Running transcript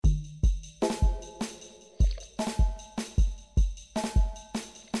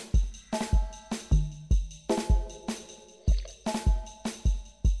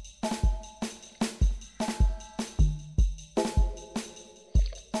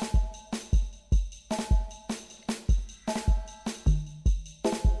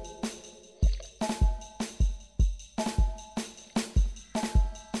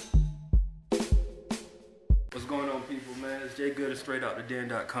to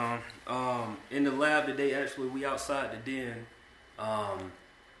StraightOutTheDen.com. In the lab today, actually, we outside the den,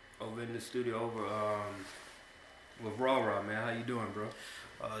 over in the studio, over with Raw, man. How you doing, bro?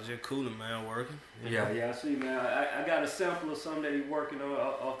 Just cooling, man, working. Yeah, I see, man. I got a sample of something that he's working on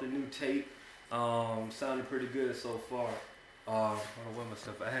off the new tape. Sounded pretty good so far. Hold on, what my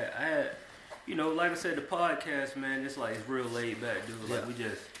stuff? I had, you know, like I said, the podcast, man. It's like it's real laid back, dude. Like we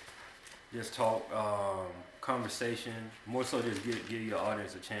just talk, conversation. More so, just give your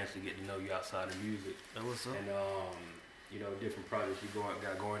audience a chance to get to know you outside of music. That what's up? And you know, different projects you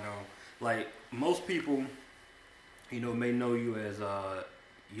got going on. Like most people, you know, may know you as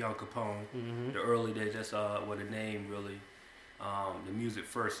Young Capone. Mm-hmm. The early days. That's where the name really, the music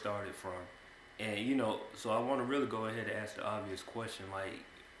first started from. And you know, so I want to really go ahead and ask the obvious question, like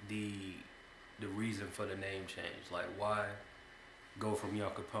the reason for the name change. Like why go from Young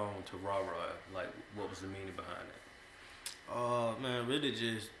Capone to Raw? Like what was the meaning behind it? Man, really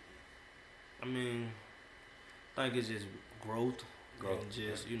just, I mean, I think it's just growth. And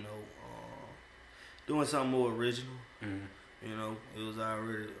just, you know, doing something more original. Mm-hmm. You know, it was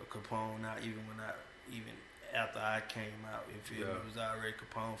already a Capone, not even after I came out, you feel me? It was already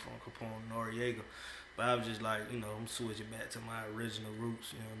Capone from Capone Noriega. But I was just like, you know, I'm switching back to my original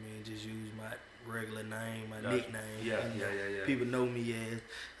roots, you know what I mean? Just use my regular name, my nickname. Yeah. People know me as.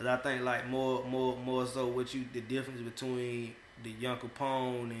 Because I think like more so the difference between the Young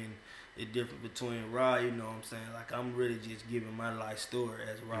Capone and the difference between Raw, you know what I'm saying? Like I'm really just giving my life story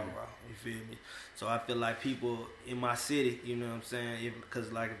as Raw, you feel me? So I feel like people in my city, you know what I'm saying?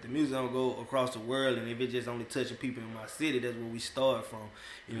 Because like if the music don't go across the world and if it just only touching people in my city, that's where we start from.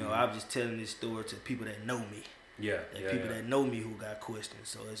 You know, I'm just telling this story to people that know me. People that know me who got questions.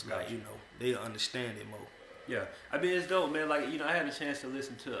 So it's like, you know, they understand it more. Yeah, I mean it's dope, man. Like, you know, I had a chance to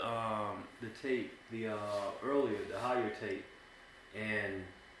listen to the tape, the higher tape, and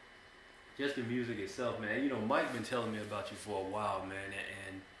just the music itself, man. You know, Mike been telling me about you for a while, man,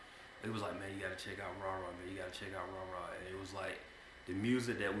 and it was like, man, you gotta check out Raw, man. You gotta check out Raw, and it was like the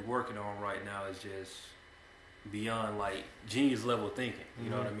music that we're working on right now is just beyond like genius level thinking.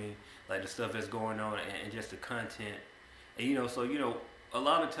 You know what I mean? Like the stuff that's going on and just the content, and you know, so you know, a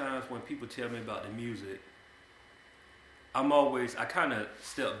lot of times when people tell me about the music, I kind of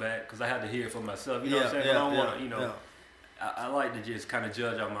step back because I have to hear it for myself. You know what I'm saying? I don't want to, you know. Yeah. I like to just kind of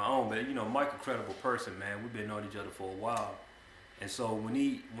judge on my own, but you know, Mike, a credible person, man. We've been knowing each other for a while, and so when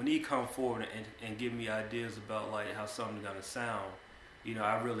he come forward and give me ideas about like how something's gonna sound, you know,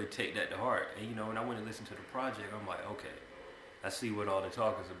 I really take that to heart. And you know, when I went and listened to the project, I'm like, okay, I see what all the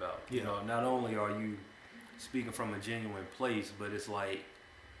talk is about. Yeah. You know, not only are you speaking from a genuine place, but it's like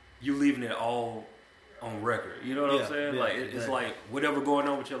you leaving it all on record. You know what I'm saying? Like it's like whatever going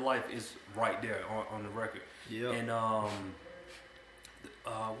on with your life is right there on the record. Yeah. And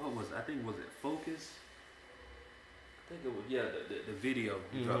what was it? I think was it Focus? I think it was the video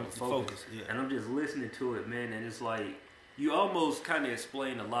dropped Focus. Yeah. And I'm just listening to it, man, and it's like you almost kind of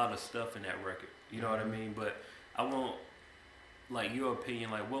explain a lot of stuff in that record. You know what I mean? But I want like your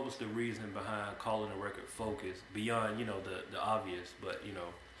opinion, like what was the reason behind calling the record Focus beyond, you know, the obvious, but you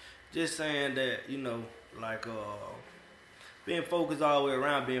know. Just saying that, you know, like being focused all the way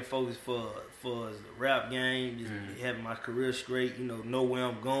around, being focused for the rap game, just having my career straight, you know where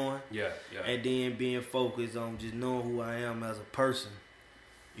I'm going. Yeah. And then being focused on just knowing who I am as a person,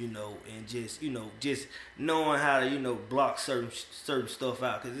 you know, and just, you know, just knowing how to, you know, block certain stuff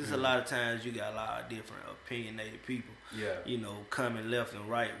out. Because there's a lot of times you got a lot of different opinionated people, you know, coming left and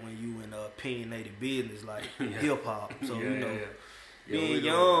right when you in opinionated business like hip-hop. So, you know, being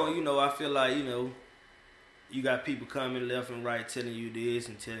young, you know, I feel like, you know, you got people coming left and right telling you this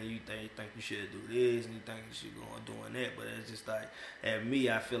and telling you think you should do this and you think you should go on doing that. But it's just like, at me,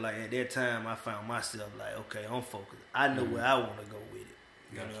 I feel like at that time I found myself like, okay, I'm focused. I know where I want to go with it.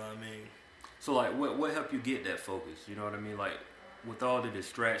 You know what I mean? So like, what helped you get that focus? You know what I mean? Like, with all the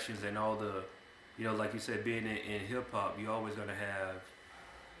distractions and all the, you know, like you said, being in hip hop, you're always gonna have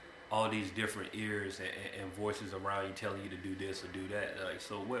all these different ears and voices around you telling you to do this or do that. Like,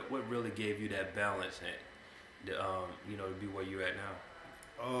 so what really gave you that balance and you know, to be where you're at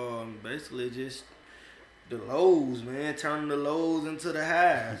now? Basically just the lows, man. Turning the lows into the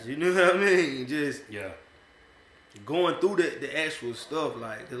highs. You know what I mean? Just going through the actual stuff.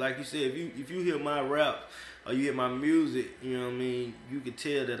 Like you said, if you hear my rap or you hear my music, you know what I mean, you can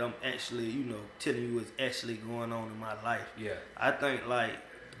tell that I'm actually, you know, telling you what's actually going on in my life. Yeah. I think like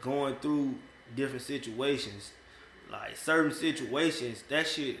going through different situations, like certain situations, that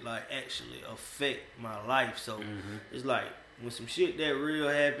shit like actually affect my life. So it's like when some shit that real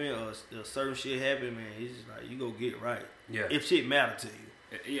happen or certain shit happen, man, it's just like you go get right. Yeah. If shit matter to you.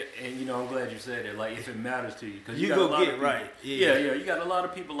 Yeah, and you know, I'm glad you said that. Like, if it matters to you, because you go get right. Yeah, you got a lot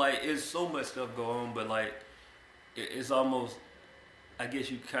of people. Like, it's so much stuff going on, but like, it's almost. I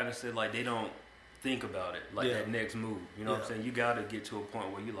guess you kind of said like they don't think about it, like that next move. You know what I'm saying? You got to get to a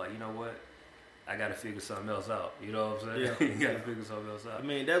point where you're like, you know what? I got to figure something else out. You know what I'm saying? Yeah. You got to figure something else out. I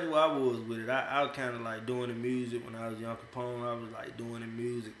mean, that's what I was with it. I was kind of like doing the music when I was young Capone. I was like doing the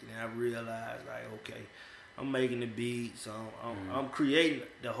music, and I realized like, okay, I'm making the beats. I'm creating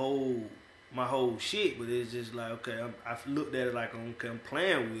my whole shit, but it's just like, okay, I looked at it like I'm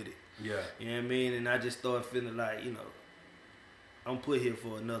playing with it. Yeah. You know what I mean? And I just started feeling like, you know, I'm put here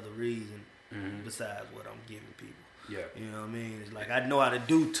for another reason besides what I'm giving people. Yeah. You know what I mean? It's like I know how to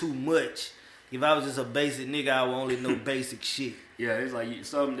do too much. If I was just a basic nigga, I would only know basic shit. Yeah, it's like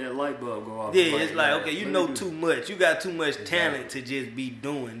something that light bulb go off. Yeah, it's like, okay, you know too much. You got too much talent to just be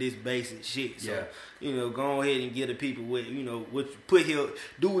doing this basic shit. So, you know, go ahead and give the people what, you know, what you put here,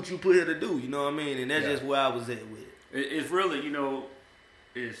 do what you put here to do. You know what I mean? And that's just where I was at with it. It's really, you know,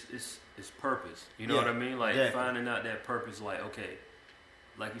 it's purpose. You know what I mean? Like finding out that purpose, like, okay,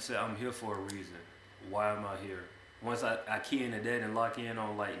 like you said, I'm here for a reason. Why am I here? Once I key into that and lock in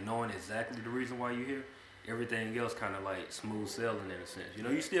on like knowing exactly the reason why you're here, everything else kind of like smooth sailing in a sense. You know,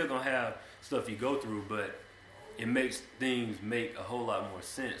 you still gonna have stuff you go through, but it makes things make a whole lot more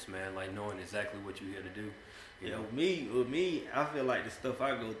sense, man. Like knowing exactly what you're here to do. You know? With me, I feel like the stuff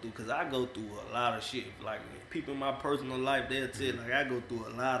I go through, because I go through a lot of shit. Like people in my personal life, they'll tell like I go through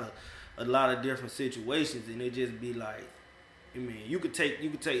a lot of different situations, and it just be like, I mean, you could take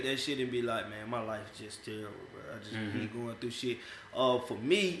that shit and be like, man, my life's just terrible, bro. I just keep going through shit. For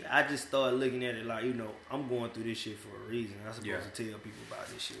me, I just started looking at it like, you know, I'm going through this shit for a reason. I'm supposed to tell people about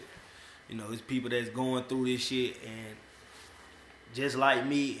this shit. You know, it's people that's going through this shit and just like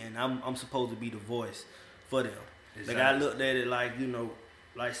me, and I'm supposed to be the voice for them. Exactly. Like I looked at it like, you know,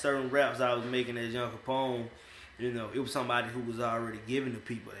 like certain raps I was making as Young Capone, you know, it was somebody who was already giving the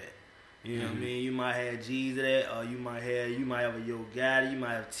people that. You know what I mean? You might have G's of that, or you might have a Yo Gotti, you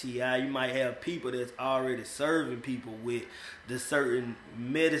might have T.I., you might have people that's already serving people with the certain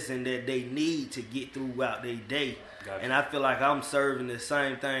medicine that they need to get throughout their day. Gotcha. And I feel like I'm serving the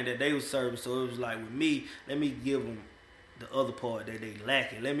same thing that they was serving. So it was like with me, let me give them the other part that they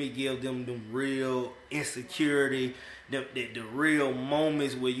lacking. Let me give them the real insecurity, the real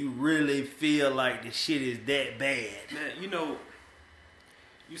moments where you really feel like the shit is that bad. Man, you know,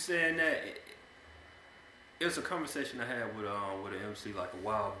 you saying that, it was a conversation I had with an MC like a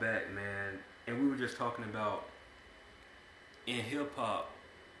while back, man, and we were just talking about in hip hop,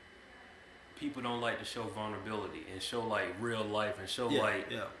 people don't like to show vulnerability and show like real life and show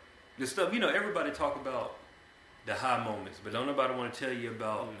the stuff. You know, everybody talk about the high moments, but don't nobody want to tell you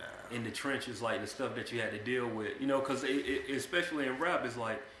about in the trenches, like the stuff that you had to deal with. You know, because especially in rap, it's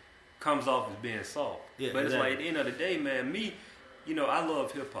like comes off as being soft, but it's like at the end of the day, man, me. You know, I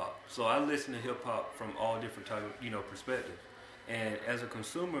love hip hop, so I listen to hip hop from all different types of, you know, perspectives. And as a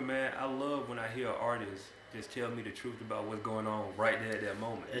consumer, man, I love when I hear artists just tell me the truth about what's going on right there at that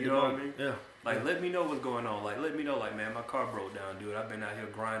moment. You know what I mean? Yeah. Like, let me know what's going on. Like, let me know, like, man, my car broke down, dude. I've been out here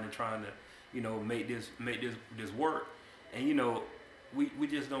grinding, trying to, you know, make this work. And you know, we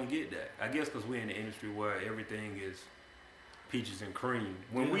just don't get that. I guess because we're in the industry where everything is peaches and cream.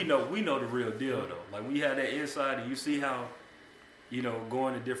 When we know the real deal though. Like we have that inside, and you see how. You know,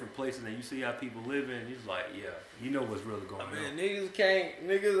 going to different places and you see how people living, it's like, yeah, you know what's really going on. Niggas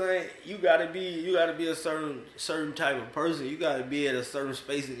ain't. You gotta be a certain type of person. You gotta be at a certain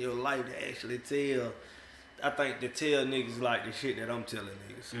space in your life to actually tell. I think to tell niggas like the shit that I'm telling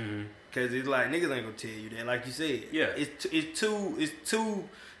niggas, because it's like niggas ain't gonna tell you that, like you said. Yeah, it's too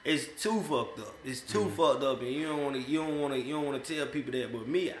fucked up. It's too fucked up, and you don't want to tell people that. But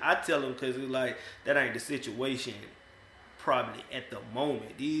me, I tell them because it's like that ain't the situation. Probably at the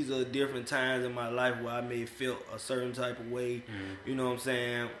moment. These are different times in my life where I may feel a certain type of way, you know what I'm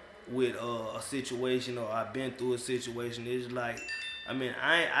saying, with a situation, or I've been through a situation. It's like, I mean,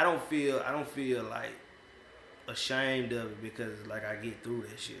 I don't feel like ashamed of it because like I get through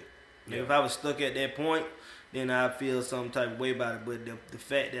that shit. Yeah. If I was stuck at that point, then I feel some type of way about it. But the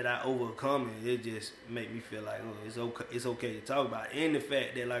fact that I overcome it just make me feel like, oh, it's okay to talk about it. And the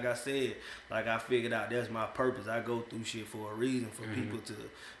fact that, like I said, like I figured out that's my purpose. I go through shit for a reason,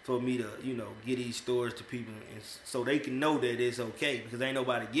 for me to, you know, get these stories to people, and so they can know that it's okay because ain't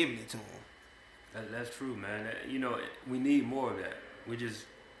nobody giving it to them. That's true, man. You know, we need more of that.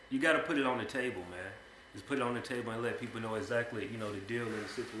 You got to put it on the table, man. Just put it on the table and let people know exactly, you know, the deal in the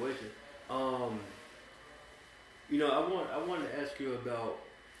situation. You know, I wanted to ask you about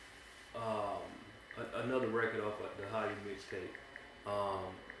another record off of the Higher mixtape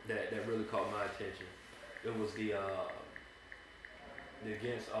that really caught my attention. It was the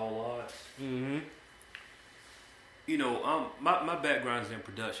Against All Odds. Mm-hmm. You know, my background is in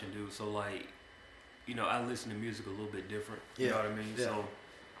production, dude. So like, you know, I listen to music a little bit different. You know what I mean? Yeah. So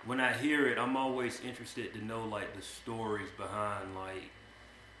when I hear it, I'm always interested to know like the stories behind like,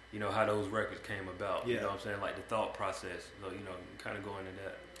 you know, how those records came about. Yeah. You know what I'm saying? Like the thought process. So, you know, kind of go into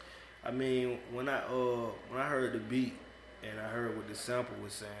that. I mean, when I heard the beat and I heard what the sample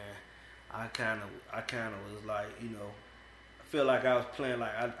was saying, I kind of was like, you know, I feel like I was playing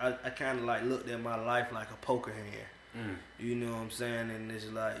like I kind of like looked at my life like a poker hand. You know what I'm saying? And it's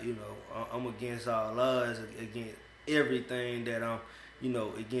like, you know, I'm against all odds, against everything that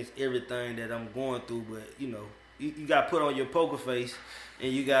against everything that I'm going through. But you know, you got to put on your poker face.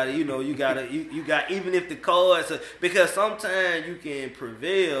 And you got even if the cards because sometimes you can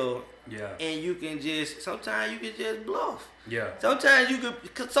prevail, and sometimes you can just bluff. Yeah. Sometimes you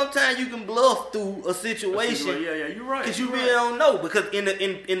can bluff through a situation. Yeah, you're right. Because you really don't know. Because in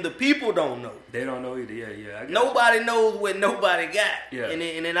the people don't know. They don't know either. Yeah. Nobody knows what nobody got. Yeah. And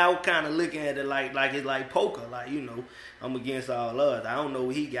then I was kind of looking at it like it's like poker. Like, you know, I'm against all odds. I don't know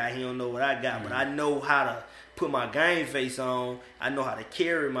what he got. He don't know what I got. But I know how to put my game face on. I know how to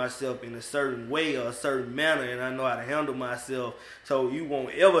carry myself in a certain way or a certain manner, and I know how to handle myself so you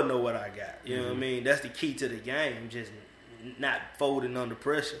won't ever know what I got. You know what I mean? That's the key to the game, just not folding under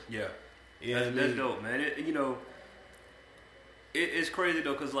pressure. Yeah. You know that's dope, man. It's crazy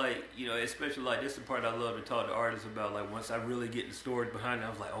though, cause like, you know, especially like this is the part I love to talk to artists about. Like once I really get the story behind it, I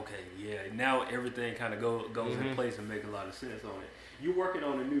was like, okay, yeah, now everything kind of goes in place and make a lot of sense on it. You working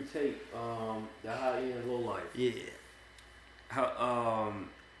on a new tape, the HighEndLowLife. Yeah. How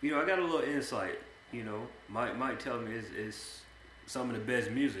you know, I got a little insight. You know, Mike tell me it's some of the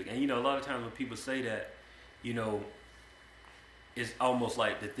best music, and you know, a lot of times when people say that, you know, it's almost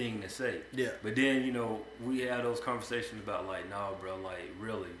like the thing to say. Yeah. But then, you know, we have those conversations about like, nah, bro, like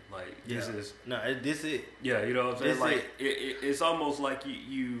really, like this is this it. Yeah, you know what I'm saying? This like it's almost like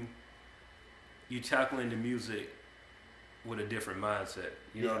you tackling the music with a different mindset.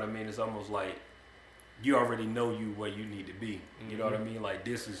 You know what I mean? It's almost like you already know you where you need to be. You know what I mean? Like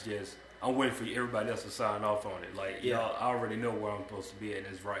this is just, I'm waiting for everybody else to sign off on it. Like y'all, I already know where I'm supposed to be at, and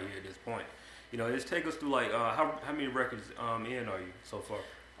it's right here at this point. You know, just take us through like how many records in are you so far?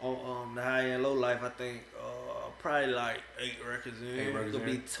 On the HighEndLowLife, I think probably like 8 records in. It'll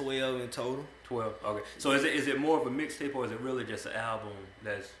be 12 in total. 12. Okay. So is it more of a mixtape or is it really just an album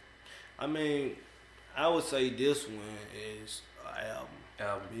that's? I mean, I would say this one is an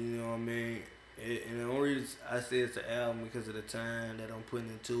album. You know what I mean? And the only reason I say it's an album because of the time that I'm putting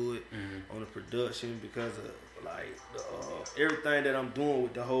into it on the production, because of like everything that I'm doing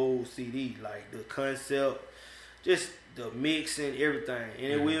with the whole CD, like the concept, just the mixing, everything,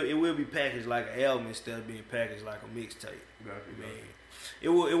 and it will be packaged like an album instead of being packaged like a mixtape. It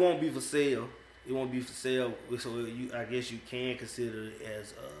won't be for sale. It won't be for sale, so I guess you can consider it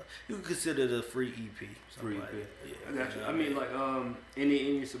as you can consider it a free EP. Free EP. Like yeah, I got you. I mean, like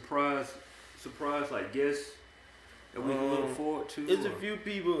any surprise like guests that we can look forward to. There's a few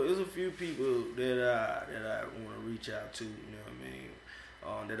people that I want to reach out to. You know what I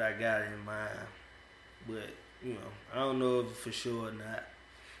mean? That I got in mind, but you know, I don't know if for sure or not.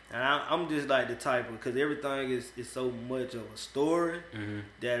 And I'm just like the type of, because everything is so much of a story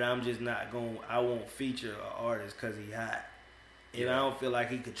that I'm just not I won't feature an artist because he hot. If I don't feel like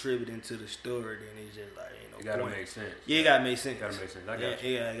he contributing to the story, then it's just like, you know, it gotta make sense. Yeah, it gotta make sense. I got you.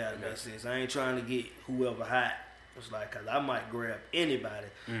 Yeah, it gotta make sense. I ain't trying to get whoever hot. It's like, cause I might grab anybody,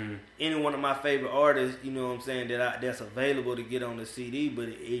 any one of my favorite artists. You know what I'm saying, that's available to get on the CD, but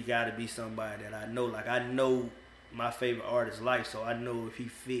it gotta be somebody that I know. Like I know my favorite artist's life, so I know if he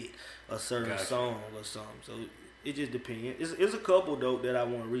fit a certain song or something. So it just depends. It's a couple though that I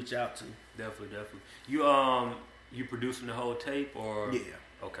want to reach out to. Definitely. You producing the whole tape or? Yeah.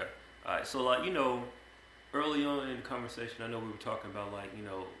 Okay. All right. So like, you know, early on in the conversation, I know we were talking about like, you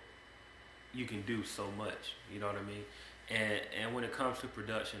know, you can do so much. You know what I mean? And when it comes to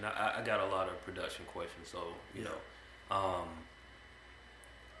production, I got a lot of production questions. So you know.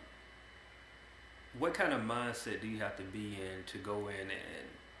 What kind of mindset do you have to be in to go in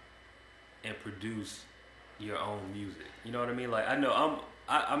and produce your own music? You know what I mean? Like I know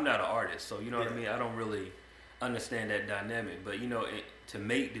I'm not an artist, so you know what I mean. I don't really understand that dynamic, but you know, to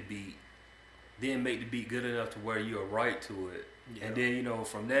make the beat, then make the beat good enough to where you'll write to it, and then you know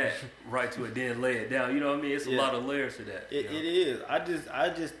from that write to it, then lay it down. You know what I mean? It's a lot of layers to that. It is. I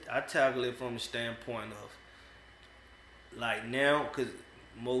tackle it from the standpoint of like now, cause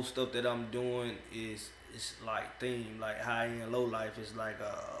most stuff that I'm doing is like theme, like high end, low life. It's like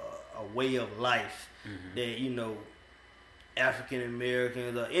a way of life that African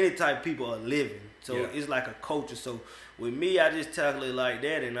Americans or any type of people are living. So it's like a culture. So with me, I just tackle it like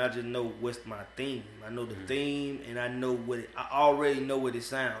that, and I just know what's my theme. I know the theme, and I know I already know what it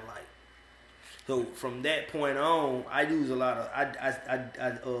sounds like. So from that point on, I use a lot of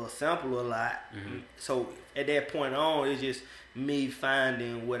I sample a lot. So at that point on, it's just me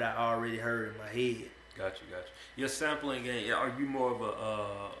finding what I already heard in my head. Got you. Your sampling, are you more of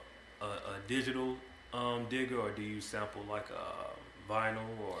a digital digger, or do you sample like a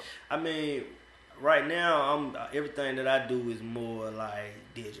vinyl? Or I mean, right now everything that I do is more like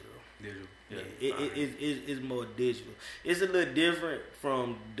digital. It's more digital. It's a little different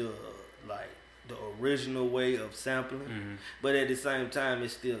from the original way of sampling, but at the same time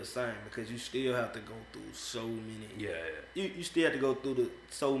it's still the same, because you still have to go through so many. You still have to go through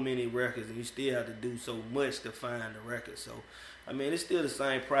so many records, and you still have to do so much to find the record. So I mean, it's still the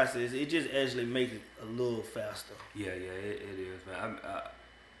same process. It just actually makes it a little faster. It is, man.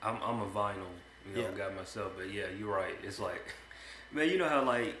 I'm a vinyl guy myself, but yeah, you're right. It's like, man, you know how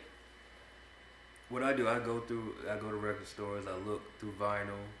like what I do? I go to record stores. I look through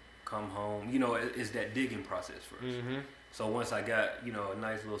vinyl. Come home, it's that digging process first. So once I got a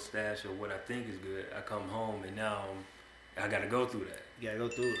nice little stash of what I think is good, I come home, and now I got to go through that. You gotta go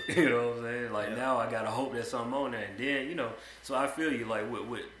through it. You know what I'm saying? Like now I gotta hope there's something on there, and then So I feel you. Like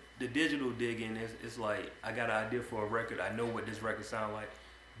with the digital digging, it's like I got an idea for a record. I know what this record sound like.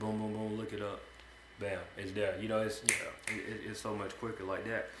 Boom, boom, boom. Look it up. Bam, it's there. It's so much quicker like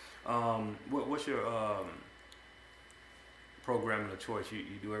that. What's your programming of choice? You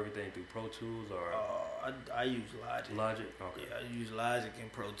do everything through Pro Tools, or I use Logic. Logic, okay. Yeah, I use Logic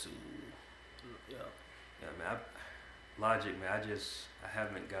and Pro Tools. Yeah, man. Logic, man. I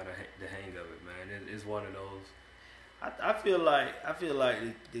haven't got the hang of it, man. It's one of those. I feel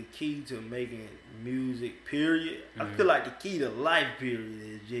like the key to making music, period. I feel like the key to life, period,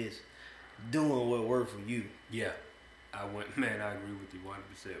 is just doing what works for you. Yeah. I agree with you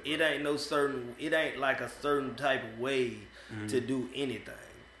 100%. It ain't like a certain type of way to do anything.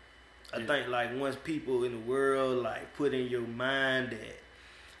 I think like once people in the world like put in your mind that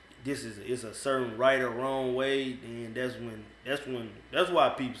it's a certain right or wrong way, then that's why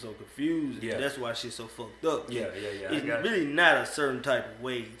people so confused. Yeah. That's why shit's so fucked up. Yeah. It's really not a certain type of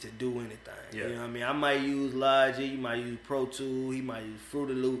way to do anything. Yeah. You know what I mean? I might use Logic, you might use Pro Tools, he might use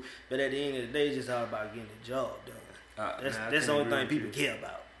Fruity Loop, but at the end of the day, it's just all about getting the job done. That's the only thing people care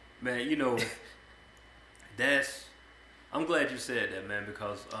about. Man, I'm glad you said that, man,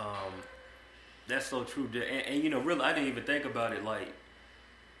 because that's so true. And really, I didn't even think about it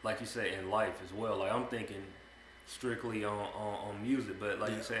like you say in life as well. Like I'm thinking strictly on music, but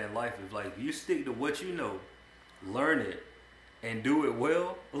like you say in life, is like you stick to what you know, learn it, and do it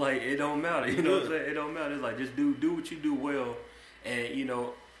well. Like it don't matter. You know what I'm saying? It don't matter. It's like just do what you do well, and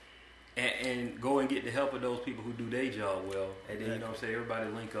and go and get the help of those people who do their job well, and then what I'm saying, everybody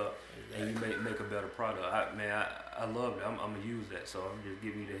link up and you make a better product. I love it. I'm gonna use that, so I'm just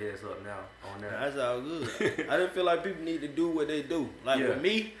giving you the heads up now on that. That's all good. I just feel like people need to do what they do. Like with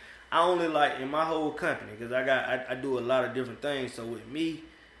me, I only like in my whole company, because I do a lot of different things. So with me,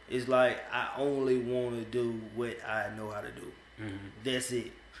 it's like I only want to do what I know how to do. That's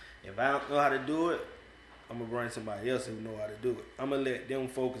it. If I don't know how to do it, I'm going to bring somebody else who know how to do it. I'm going to let them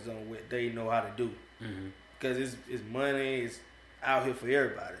focus on what they know how to do. Because it's money, it's out here for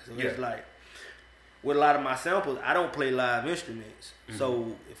everybody. So it's like, with a lot of my samples, I don't play live instruments.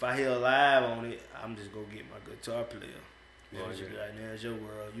 So if I hear live on it, I'm just going to get my guitar player. Right now, it's your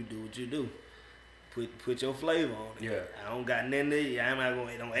world. You do what you do. Put your flavor on it. Yeah. I don't got nothing I'm not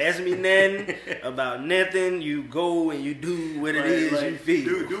going. Don't ask me nothing about nothing. You go and you do what it is you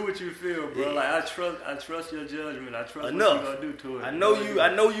feel. Do what you feel, bro. Like I trust your judgment. I trust enough. What you gonna do to it. I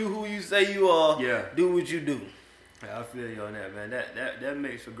know you who you say you are. Yeah. Do what you do. Yeah, I feel you on that, man. That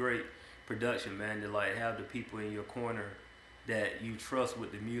makes for great production, man. To like have the people in your corner that you trust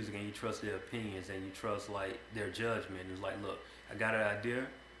with the music, and you trust their opinions, and you trust like their judgment. It's like, look, I got an idea.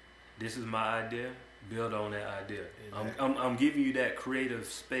 This is my idea. Build on that idea. Exactly. I'm giving you that creative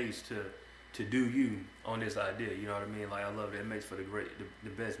space to do you on this idea. You know what I mean? Like I love it. It makes for the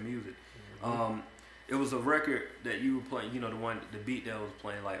best music. It was a record that you were playing. The beat that was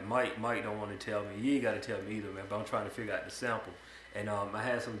playing. Like Mike don't want to tell me. You ain't got to tell me either, man. But I'm trying to figure out the sample. And I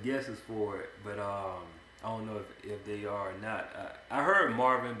had some guesses for it, but I don't know if they are or not. I heard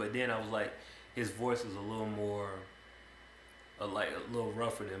Marvin, but then I was like, his voice is a little more. Like a little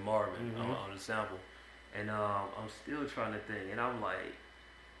rougher than Marvin on the sample. And I'm still trying to think, and I'm like,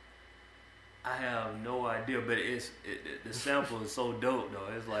 I have no idea, but the sample is so dope though.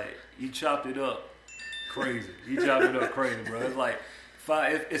 It's like you chopped it up crazy. You chopped it up crazy, bro. It's like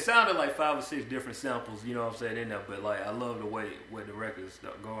it sounded like 5 or 6 different samples, you know what I'm saying, in there. But like, I love the way what the record is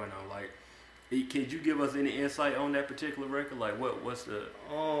going on. Like, could you give us any insight on that particular record? Like, what's the?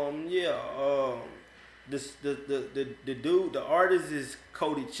 The dude, the artist is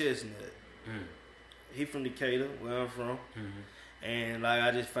Cody Chestnut. He from Decatur, where I'm from, and like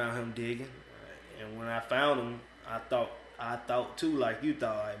I just found him digging. And when I found him, I thought too, like you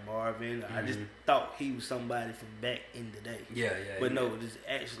thought, like Marvin. I just thought he was somebody from back in the day. Yeah. But no, it's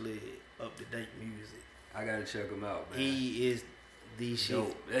actually up to date music. I gotta check him out, man. He is the shit.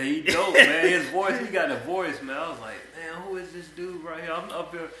 Dope. Yeah, he dope, man. His voice, he got a voice, man. I was like, man, who is this dude right here? I'm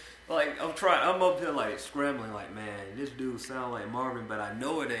up here. Like, I'm up here like scrambling, like, man, this dude sound like Marvin, but I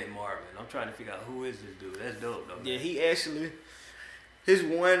know it ain't Marvin. I'm trying to figure out who is this dude. That's dope, though. Man. Yeah, he actually, his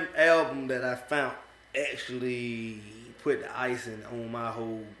one album that I found actually put the icing on my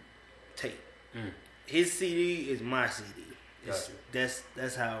whole tape. His CD is my CD. Gotcha.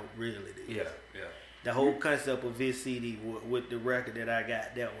 That's how real it is. Yeah. The whole concept of his CD with the record that I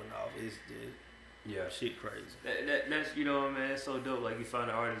got that one off is just shit crazy. That's, you know, man, it's so dope. Like, you find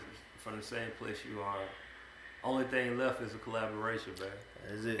an artist from the same place you are. Only thing left is a collaboration, man.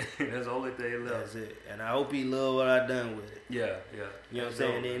 That's it. That's the only thing left. That's it. And I hope he love what I done with it. Yeah. You know what I'm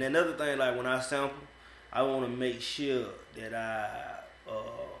saying? And another thing, like when I sample, I want to make sure that I,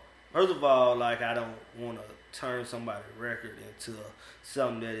 first of all, like I don't want to turn somebody's record into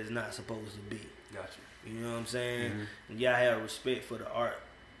something that is not supposed to be. Gotcha. You know what I'm saying? And y'all have respect for the art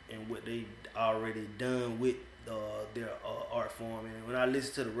and what they already done with their art form. And when I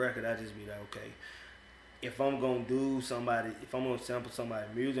listen to the record, I just be like, okay, if I'm gonna sample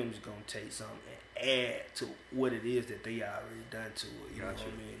somebody's music, I'm just gonna take something and add to what it is that they already done to it. You know what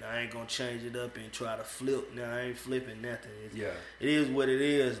I mean? I ain't gonna change it up and try to flip. No, I ain't flipping nothing. It is what it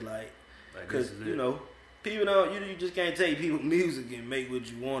is. Like, cause you know, people don't. You just can't take people's music and make what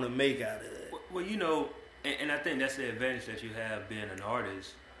you want to make out of it. Well, you know, and I think that's the advantage that you have being an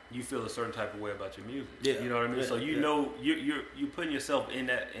artist. You feel a certain type of way about your music. Yeah. You know what I mean? So you know you're putting yourself in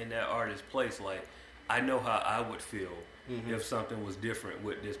that artist's place. Like, I know how I would feel if something was different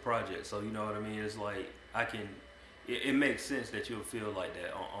with this project. So you know what I mean? It's like it makes sense that you'll feel like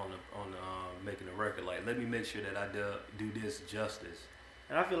that on making a record. Like, let me make sure that I do this justice.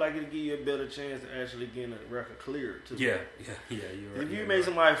 And I feel like it'll give you a better chance to actually getting a record cleared too. Yeah, you're right. If you make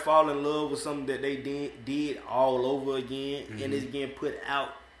somebody fall in love with something that they did all over again and it's getting put out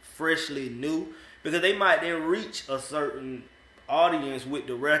freshly new, because they might then reach a certain audience with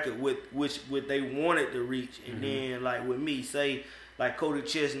the record with which they wanted to reach, and then like with me, say like Cody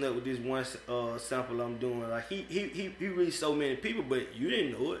Chestnut with this one sample I'm doing, like he reached so many people, but you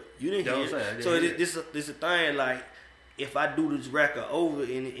didn't know it, you didn't hear it. So this a thing, like if I do this record over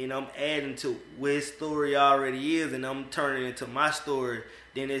and I'm adding to where his story already is and I'm turning it into my story,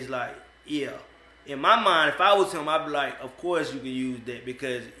 then it's like, yeah. In my mind, if I was him, I'd be like, of course you can use that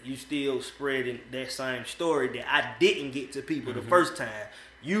because you still spreading that same story that I didn't get to people the first time.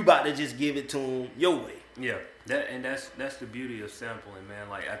 You about to just give it to them your way. Yeah, that's the beauty of sampling, man.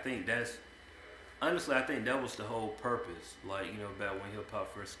 Like, I think that was the whole purpose. Like, you know, back when hip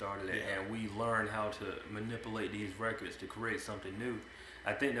hop first started, and we learned how to manipulate these records to create something new.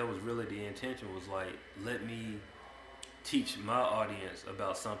 I think that was really the intention. Was like, let me teach my audience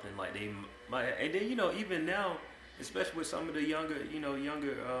about something like they might, and then, you know, even now, especially with some of the younger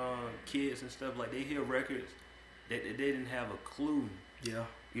kids and stuff, like they hear records that they didn't have a clue. Yeah.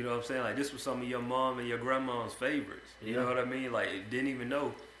 You know what I'm saying? Like, this was some of your mom and your grandma's favorites. You know what I mean? Like, didn't even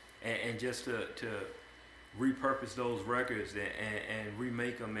know, and just to repurpose those records and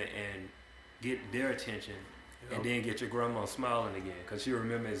remake them and get their attention. Yep. And then get your grandma smiling again, because she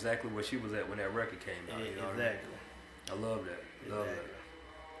remember exactly where she was at when that record came out. Yeah, you know exactly. What I mean? I love that. Love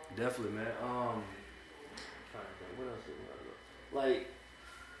that. Definitely, man. What else? Like,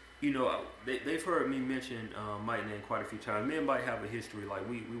 you know, they've heard me mention Mike name quite a few times. Me and Mike have a history. Like,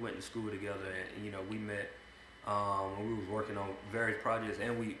 we went to school together, and you know, we met when we was working on various projects,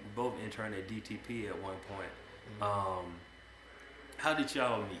 and we both interned at DTP at one point. How did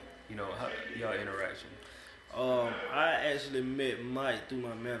y'all meet? You know, how y'all interaction? I actually met Mike through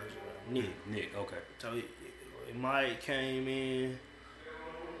my manager, Nick. Nick, okay. So Mike came in,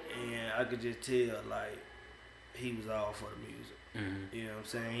 and I could just tell, like, he was all for the music. You know what I'm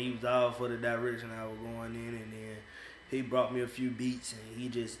saying? He was all for the direction I was going in, and then he brought me a few beats, and he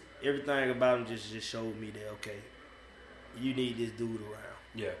just, everything about him just showed me that, okay, you need this dude around.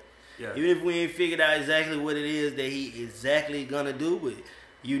 Yeah. Yeah. Even if we ain't figured out exactly what it is that he exactly gonna do, but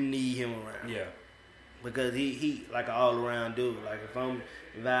you need him around. Yeah. Because he like an all around dude. Like if I'm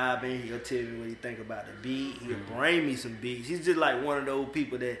vibing, he'll tell me what he think about the beat. He'll bring me some beats. He's just like one of those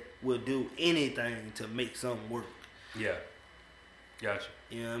people that will do anything to make something work. Yeah. Gotcha.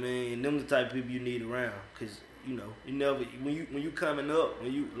 You know what I mean? And them the type of people you need around. Cause you know, you never when you coming up,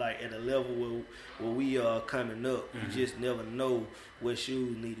 when you like at a level where we are coming up, you just never know what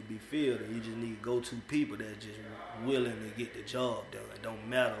shoes need to be filled, and you just need go-to people that just willing to get the job done. It don't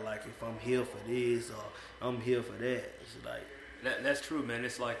matter like if I'm here for this or I'm here for that. It's like that's true, man.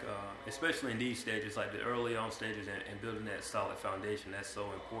 It's like especially in these stages, like the early on stages, and building that solid foundation. That's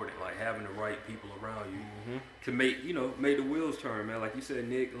so important. Like having the right people around you to make the wheels turn, man. Like you said,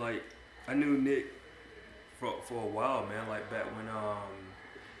 Nick. Like I knew Nick for a while, man. Like back when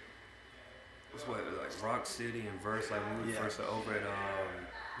like Rock City and Verse, like when we first were over at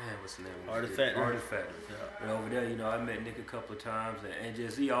what's the name? Artifact. Yeah. And over there, I met Nick a couple of times, and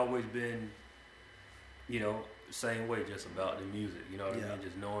just he always been, same way, just about the music. You know what I mean?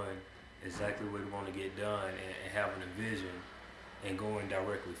 Just knowing exactly what we want to get done and having a vision and going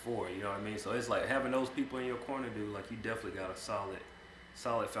directly for it. You know what I mean? So it's like having those people in your corner, dude. Like you definitely got a solid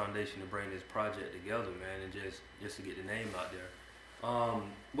foundation to bring this project together, man, and just to get the name out there.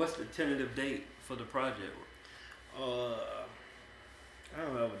 What's the tentative date for the project? I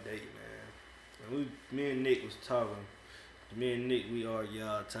don't have a date, man. Me and Nick was talking. Me and Nick, we argue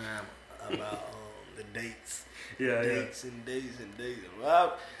all the time about the dates. Dates and dates.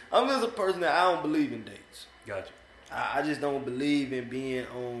 I'm just a person that I don't believe in dates. Gotcha. I just don't believe in being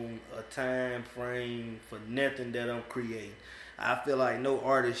on a time frame for nothing that I'm creating. I feel like no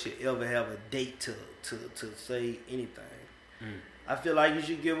artist should ever have a date to say anything. I feel like you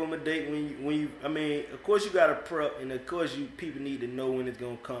should give them a date when you. I mean, of course you gotta prep, and of course people need to know when it's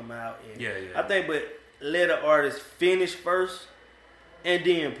gonna come out. And I think, but let an artist finish first, and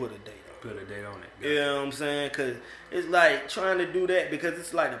then put a date on. Put a date on it. Gotcha. You know what I'm saying? Because it's like trying to do that because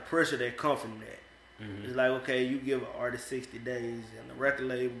it's like the pressure that comes from that. It's like, okay, you give an artist 60 days, and the record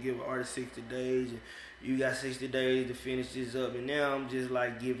label give an artist 60 days, and you got 60 days to finish this up, and now I'm just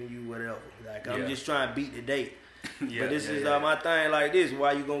like giving you whatever. Like I'm just trying to beat the date. But this is my thing like this.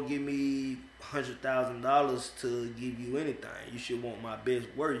 Why you gonna give me $100,000 to give you anything? You should want my best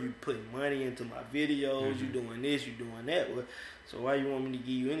work. You putting money into my videos. You doing this. You doing that. So why you want me to give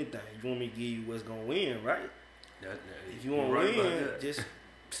you anything? You want me to give you what's gonna win, right? If you want to win, just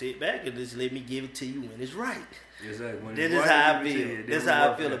sit back and just let me give it to you when it's right. Exactly. This is how I feel. This is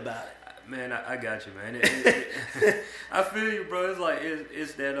how I feel about it. Man, I got you, man. I feel you, bro. It's like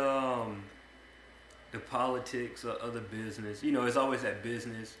it's that the politics of the business. It's always that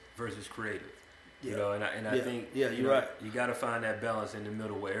business versus creative. And I think you're right. You got to find that balance in the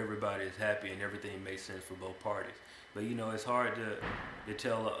middle where everybody is happy and everything makes sense for both parties. But it's hard to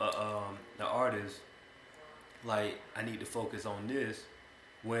tell the artist like I need to focus on this.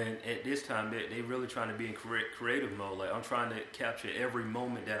 When at this time they really trying to be in creative mode. Like I'm trying to capture every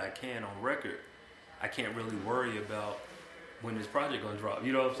moment that I can on record. I can't really worry about when this project gonna drop.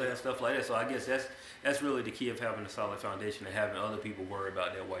 You know what I'm saying? Stuff like that. So I guess that's really the key of having a solid foundation and having other people worry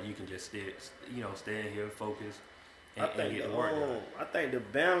about that while you can just stay in here, focus, and get the work done. I think the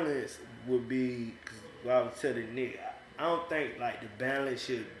balance would be, cause I was telling Nick, I don't think like the balance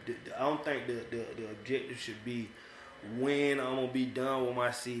should. I don't think the objective should be when I'm gonna be done with my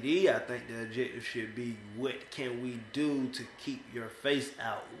CD. I think the objective should be what can we do to keep your face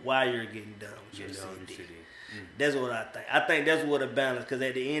out while you're getting done with your CD. That's what I think. I think that's what a balance. Because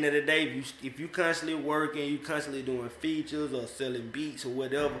at the end of the day, if you constantly working, you constantly doing features or selling beats or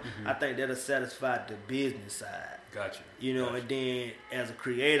whatever, I think that'll satisfy the business side. Gotcha. And then as a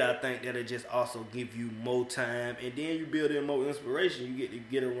creator, I think that'll just also give you more time, and then you build in more inspiration. You get to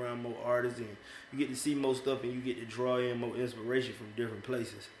get around more artists, and you get to see more stuff, and you get to draw in more inspiration from different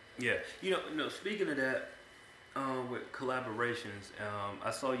places. Yeah. Speaking of that, with collaborations,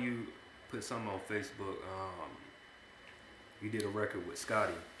 I saw you put something on Facebook. You did a record with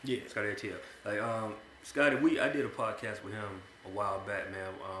Scotty. Yeah. Scotty ATL. Like Scotty, I did a podcast with him a while back,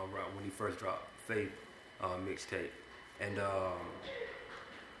 man. Right when he first dropped Faith mixtape, and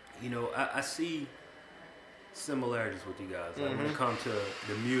I see similarities with you guys. Like when it comes to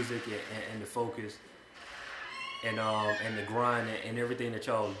the music and the focus, and the grind and everything that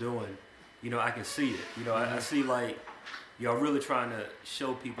y'all is doing, I can see it. I see like y'all really trying to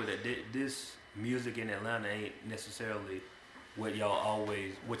show people that this music in Atlanta ain't necessarily what y'all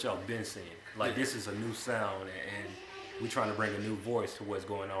been seeing. Like this is a new sound, and we trying to bring a new voice to what's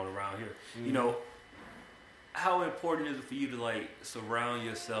going on around here. how important is it for you to like surround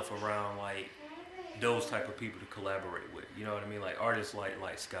yourself around like those type of people to collaborate with? You know what I mean? Like artists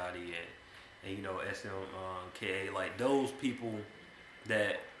like Scotty and you know SMKA, like those people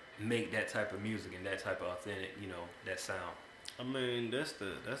that make that type of music and that type of authentic, you know, that sound. I mean, that's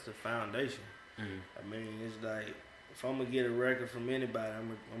the foundation. I mean, it's like if I'm gonna get a record from anybody,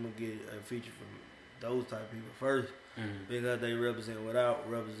 I'm gonna get a feature from those type of people first, because they represent without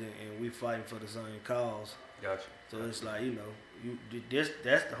represent, and we fighting for the same cause. Gotcha. So it's like, you know,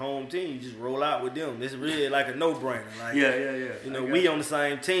 that's the home team. You just roll out with them. It's really like a no-brainer. Like, yeah. You know, we on the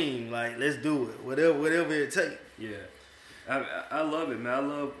same team. Like, let's do it. Whatever it takes. Yeah. I love it, man. I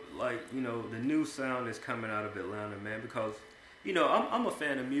love, like, you know, the new sound that's coming out of Atlanta, man, because, you know, I'm a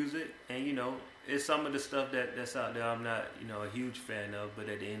fan of music, and, you know, it's some of the stuff that's out there I'm not, you know, a huge fan of, but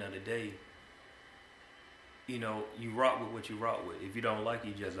at the end of the day, you know, you rock with what you rock with. If you don't like it,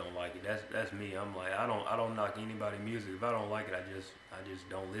 you just don't like it. That's me. I'm like, I don't knock anybody's music. If I don't like it, I just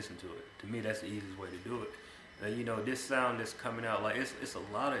don't listen to it. To me, that's the easiest way to do it. And, you know, this sound that's coming out, like, it's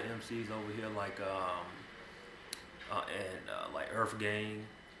a lot of MCs over here, like, like Earth Gang.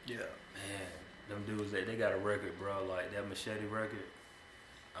 Yeah. Man, them dudes, they got a record, bro. Like that Machete record.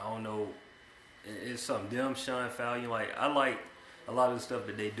 I don't know. It's something. Them, Sean Fallion. Like I like a lot of the stuff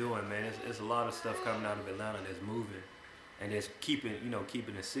that they doing, man. It's a lot of stuff coming out of Atlanta that's moving, and it's keeping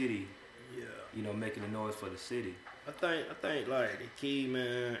the city. Yeah. You know, making a noise for the city. I think like the key,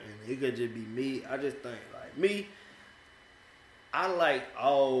 man, and it could just be me. I just think like me. I like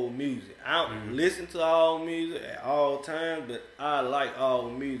all music. I don't listen to all music at all times, but I like all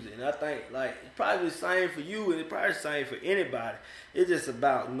music. And I think, like, it's probably the same for you, and it's probably the same for anybody. It's just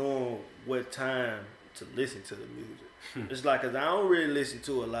about knowing what time to listen to the music. It's like, cause I don't really listen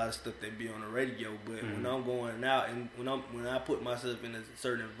to a lot of stuff that be on the radio, but when I'm going out and when I put myself in a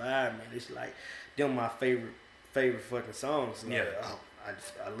certain environment, it's like, them my favorite fucking songs. Like, oh,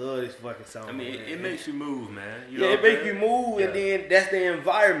 I love this fucking song. I mean, it makes you move, man. You know it makes you move, and then that's the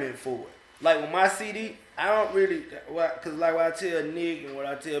environment for it. Like with my CD, I don't really, cause like what I tell Nick and what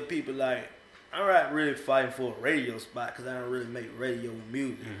I tell people, like I'm not really fighting for a radio spot, cause I don't really make radio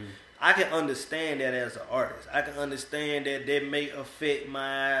music. I can understand that as an artist. I can understand that may affect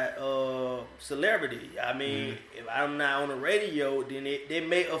my celebrity. I mean, if I'm not on the radio, then it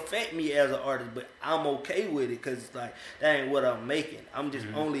may affect me as an artist, but I'm okay with it because it's like, that ain't what I'm making. I'm just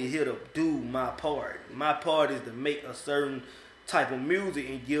only here to do my part. My part is to make a certain type of music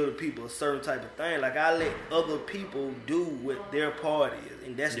and give the people a certain type of thing. Like, I let other people do what their part is,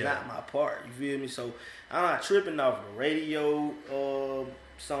 and that's not my part. You feel me? So I'm not tripping off the radio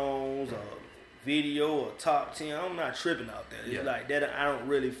songs or video or top 10. I'm not tripping out there. It's like that. I don't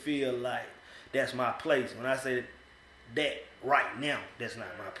really feel like that's my place. When I say that right now, that's not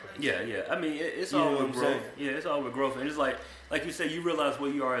my place. Yeah. I mean, it's all with growth. Yeah, it's all with growth, and it's like you said, you realize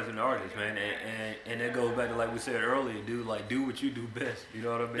what you are as an artist, man, and that goes back to like we said earlier, dude. Like, do what you do best. You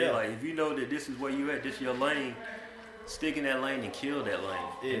know what I mean? Yeah. Like, if you know that this is where you at, this is your lane. Stick in that lane and kill that lane.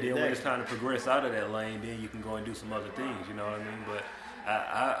 Yeah, and then when it's time to progress out of that lane, then you can go and do some other things. You know what I mean? But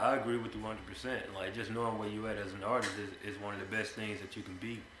I agree with you 100%. Like, just knowing where you at as an artist is one of the best things that you can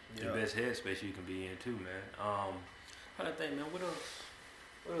be. The best headspace you can be in too, man. I think, man, what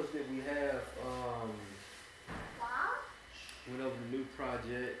else did we have? What else the new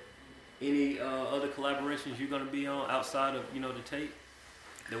project? Any other collaborations you're gonna be on outside of, you know, the tape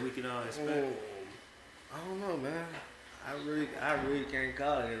that we can expect? I don't know, man. I really can't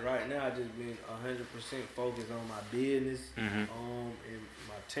call it right now. I just been 100% focused on my business, and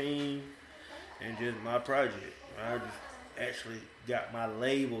my team, and just my project. I just actually got my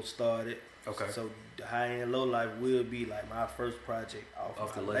label started. Okay. So the HighEndLowLife will be like my first project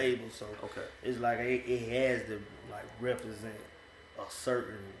off my label. So it's like it has to like represent a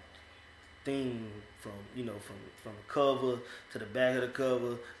certain thing from the cover to the back of the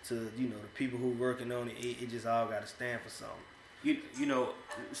cover to the people who working on it. It just all got to stand for something. You know,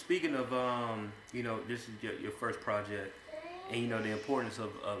 speaking of this is your first project, and the importance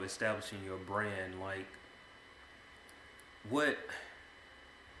of establishing your brand. Like, what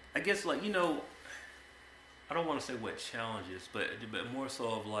I guess, like, I don't want to say what challenges, but more so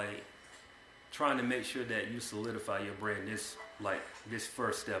of like trying to make sure that you solidify your brand. This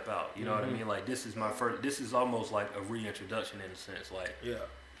first step out, you know what I mean? Like, this is almost like a reintroduction in a sense. Like,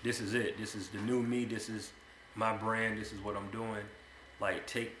 this is it. This is the new me. This is my brand. This is what I'm doing. Like,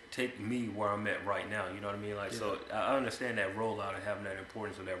 take me where I'm at right now. You know what I mean? Like, so I understand that rollout and having that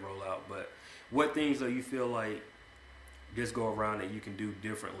importance of that rollout. But what things do you feel like this go around that you can do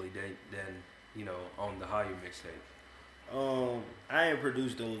differently than on the Higher mixtape? I ain't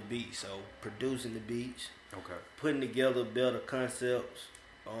produced those beats, so producing the beats, okay, putting together better concepts,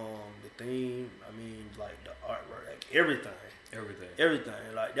 the theme. I mean, like the artwork, like everything.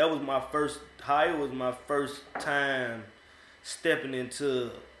 Like that was my first. Higher was my first time stepping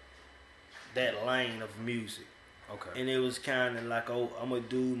into that lane of music. Okay. And it was kind of like, oh, I'm gonna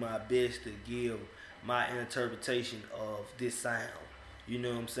do my best to give my interpretation of this sound. You know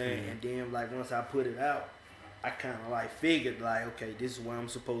what I'm saying? And then like once I put it out, I kind of like figured like, okay, this is where I'm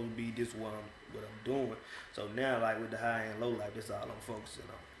supposed to be. This is what I'm doing. So now like with the high and low life, that's all I'm focusing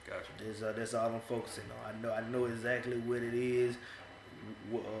on. Gotcha. That's all I'm focusing on. I know exactly what it is,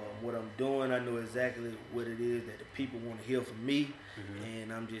 what I'm doing. I know exactly what it is that the people want to hear from me,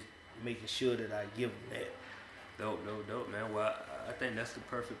 and I'm just making sure that I give them that. Dope, man. Well, I think that's the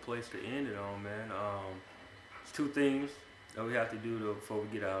perfect place to end it on, man. It's two things that we have to do before we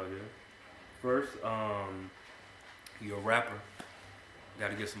get out of here. First, you're a rapper.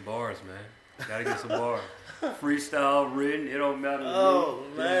 Got to get some bars, man. Gotta get some bars. Freestyle, written, it don't matter. Oh,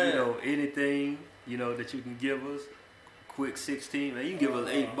 man. You know, anything, you know, that you can give us. Quick 16, man. You can give us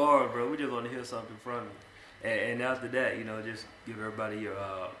 8 bars, bro. We just want to hear something from you. And after that, you know, just give everybody your,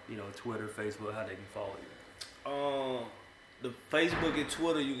 you know, Twitter, Facebook, how they can follow you. The Facebook and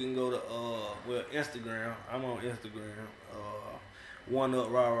Twitter, you can go to, Instagram. I'm on Instagram. One Up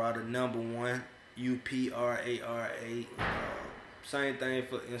Rah, the number 1, UPRARA. Same thing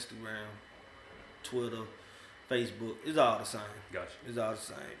for Instagram, Twitter, Facebook. It's all the same. Gotcha. It's all the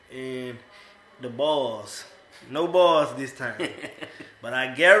same. And the bars, no bars this time. But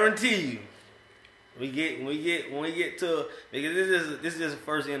I guarantee you, when we get to, because this is just the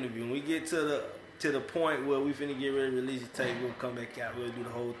first interview. When we get to the point where we finna get ready to release the tape, we'll come back out. We'll do the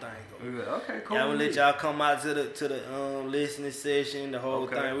whole thing. Okay, cool. I'm gonna let y'all come out to the listening session, the whole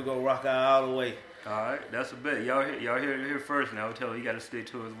thing. We're gonna rock out all the way. All right, that's a bet. Y'all hear first now. I'll tell you, you got to stick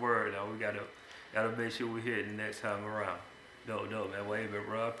to his word. Now we gotta make sure we hit it the next time around. Dope, man. Wait a minute,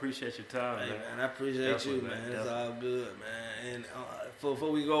 bro. I appreciate your time, hey, man. I appreciate definitely, you, man. It's all good, man. And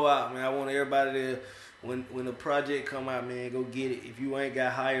before we go out, man, I want everybody to, when the project come out, man, go get it. If you ain't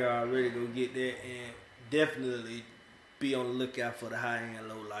got Higher already, go get that, and definitely be on the lookout for the High and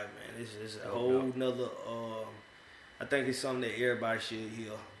Low Life, man. It's a whole nother. I think it's something that everybody should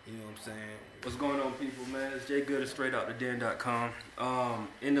hear. You know what I'm saying? What's going on, people, man? It's Jay Good of StraightOutTheDen.com.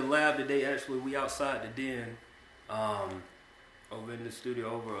 In the lab today, actually, we outside the den, over in the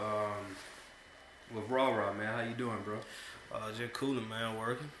studio, with Rah, man. How you doing, bro? Just cooling, man.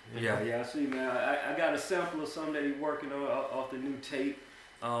 Working. Yeah, I see, man. I got a sample of something that he's working on off the new tape.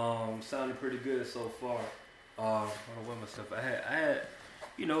 Sounded pretty good so far. Hold on, what my stuff? I had,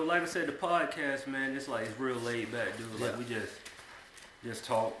 you know, like I said, the podcast, man. It's like it's real laid back, dude. Like we just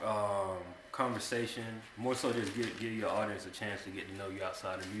talk, conversation, more so just give your audience a chance to get to know you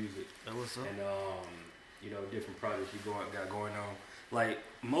outside of music. That what's up? And, you know, different projects you got going on. Like,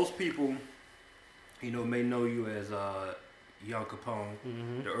 most people, you know, may know you as Young Capone.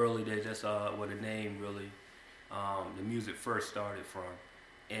 The early days, that's where the name really, the music first started from.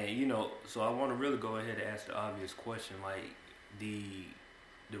 And, you know, so I want to really go ahead and ask the obvious question, like, the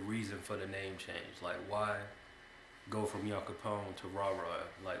reason for the name change. Like, why go from Young Capone to Rah?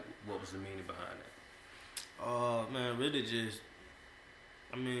 Like, what was the meaning behind that? Man, really just,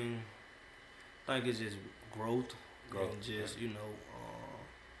 I mean, I think it's just growth. And just, you know,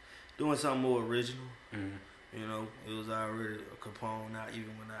 doing something more original. You know, it was already a Capone out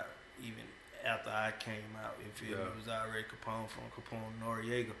even after I came out. You feel me? It was already Capone from Capone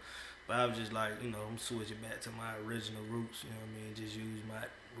Noriega. But I was just like, you know, I'm switching back to my original roots, you know what I mean? Just use my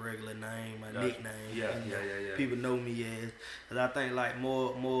regular name, my nickname. Yeah. People know me as. Because I think like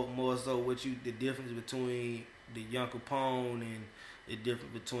more so the difference between the Young Capone and the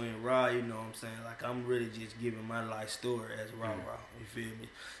difference between Rah, you know what I'm saying? Like I'm really just giving my life story as Rah, you feel me?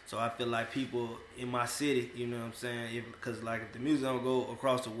 So I feel like people in my city, you know what I'm saying? Because like if the music don't go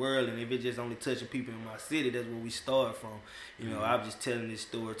across the world and if it just only touching people in my city, that's where we start from. You know, I'm just telling this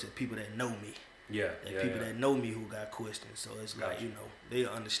story to people that know me. People that know me who got questions. So it's like, you know, they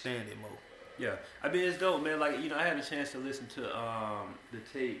understand it more. Yeah, I mean it's dope, man. Like, you know, I had a chance to listen to the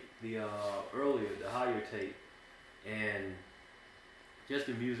tape, the Higher tape, and just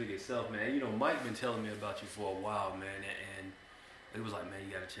the music itself, man. You know, Mike been telling me about you for a while, man, and it was like, man,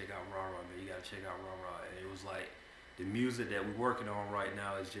 you gotta check out Rah, man. You gotta check out Rah, and it was like the music that we're working on right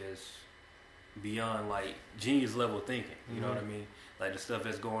now is just beyond like genius level thinking. You know what I mean? Like the stuff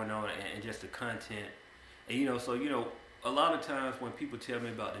that's going on and just the content, and you know, so you know, a lot of times when people tell me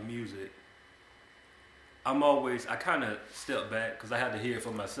about the music, I kind of step back because I have to hear it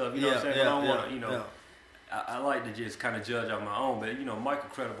for myself. You know what I'm saying? I don't want to, you know. I like to just kind of judge on my own, but Mike, a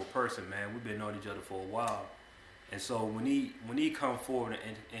credible person, man. We've been knowing each other for a while, and so when he come forward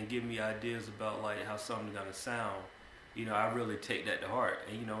and give me ideas about like how something's gonna sound, I really take that to heart.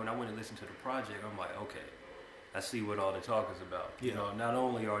 And when I went and listened to the project, I'm like, okay, I see what all the talk is about. Yeah. Not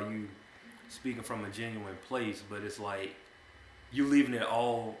only are you speaking from a genuine place, but it's like you leaving it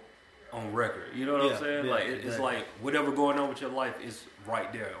all on record. You know what I'm saying? Yeah, like exactly. It's like whatever going on with your life is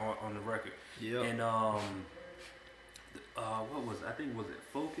right there on the record. Yeah. And what was it? I think was it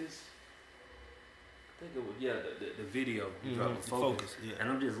Focus? I think it was the video dropped Focus. Yeah. And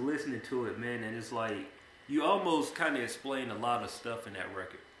I'm just listening to it, man, and it's like you almost kind of explain a lot of stuff in that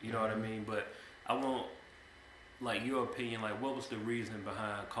record. You know what I mean? But I want like your opinion, like what was the reason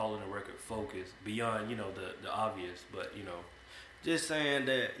behind calling the record Focus beyond the obvious, but just saying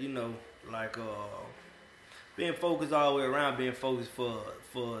that like being focused all the way around, being focused for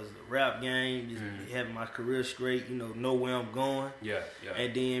the rap game, just having my career straight, know where I'm going. Yeah.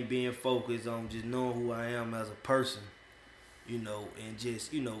 And then being focused on just knowing who I am as a person, and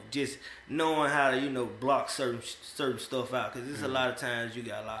just knowing how to block certain stuff out, because there's a lot of times you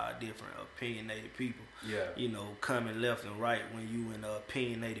got a lot of different opinionated people. Yeah. Coming left and right when you in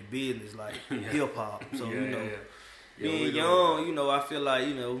opinionated business like hip hop. So being young, I feel like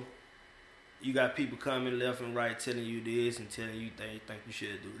you got people coming left and right telling you this and telling you think you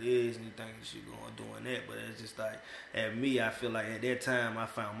should do this and you think you should go on doing that. But it's just like, at me, I feel like at that time I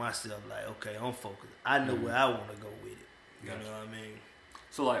found myself like, okay, I'm focused. I know where I want to go with it. You know what I mean?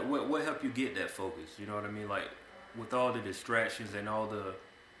 So like, what helped you get that focus? You know what I mean? Like, with all the distractions and all the,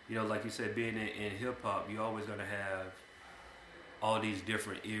 like you said, being in hip hop, you're always gonna have all these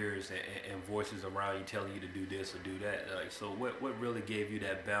different ears and voices around you telling you to do this or do that. Like, so what really gave you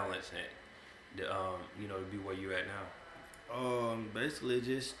that balance and to be where you're at now? Basically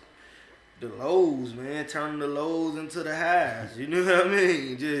just the lows, man. Turning the lows into the highs. You know what I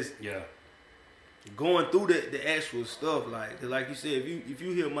mean? Just going through the actual stuff. Like you said, if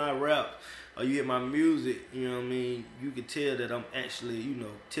you hear my rap or you hear my music, you know what I mean, you can tell that I'm actually,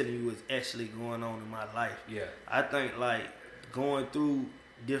 telling you what's actually going on in my life. Yeah. I think like going through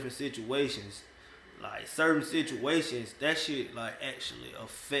different situations, like certain situations, that shit like actually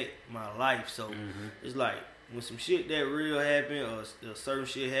affect my life. So it's like when some shit that real happen or certain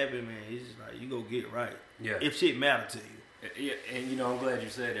shit happen, man, it's just like you go get right. Yeah. If shit matter to you. Yeah, and I'm glad you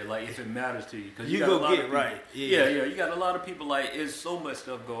said that. Like, if it matters to you, because you got go a lot get of people, right. Yeah. You got a lot of people. Like, it's so much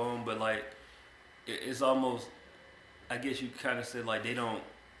stuff going on, but like, it's almost, I guess you kind of said like they don't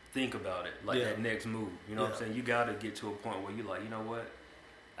think about it, like that next move. You know what I'm saying? You got to get to a point where you're like, you know what?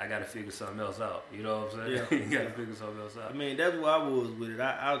 I got to figure something else out. You know what I'm saying? Yeah. You got to figure something else out. I mean, that's what I was with it.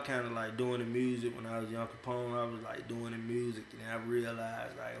 I was kind of like doing the music when I was young Capone. I was like doing the music, and I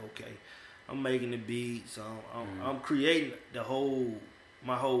realized like, okay, I'm making the beats, so I'm creating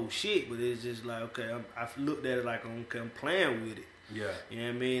my whole shit, but it's just like, okay, I looked at it like, okay, I'm playing with it. Yeah. You know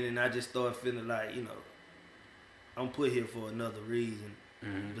what I mean? And I just started feeling like, I'm put here for another reason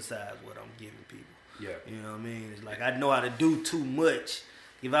besides what I'm giving people. Yeah. You know what I mean? It's like I know how to do too much.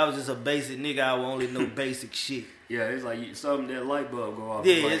 If I was just a basic nigga, I would only know basic shit. Yeah, it's like something that light bulb go off.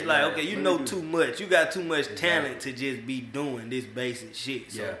 Yeah, it's like, okay, you know too much. You got too much talent to just be doing this basic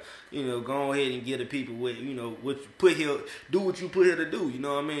shit. So, go ahead and get the people with, what you put here, do what you put here to do. You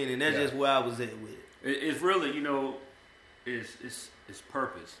know what I mean? And that's just where I was at with it. It's really, it's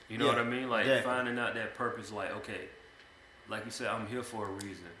purpose. You know what I mean? Like finding out that purpose. Like, okay, like you said, I'm here for a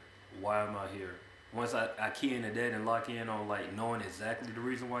reason. Why am I here? Once I key into that and lock in on like knowing exactly the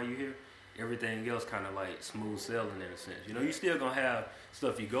reason why you're here, everything else kind of like smooth sailing in a sense. You still gonna have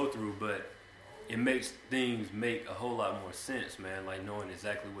stuff you go through, but it makes things make a whole lot more sense, man. Like knowing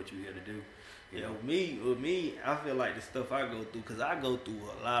exactly what you're here to do. You know? With me, I feel like the stuff I go through, because I go through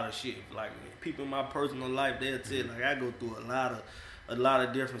a lot of shit. Like people in my personal life, they'll tell like I go through a lot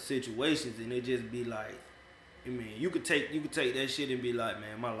of different situations, and it just be like, I mean, you could take that shit and be like,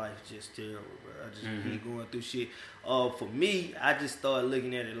 man, my life is just terrible, bro. I just be going through shit. For me, I just started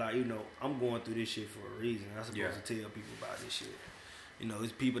looking at it like, I'm going through this shit for a reason. I'm supposed to tell people about this shit.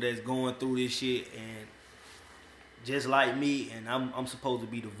 It's people that's going through this shit and just like me, and I'm supposed to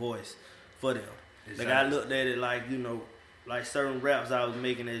be the voice for them. Exactly. Like I looked at it like, like certain raps I was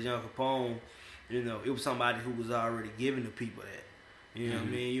making as Young Capone, it was somebody who was already giving the people that. You know what I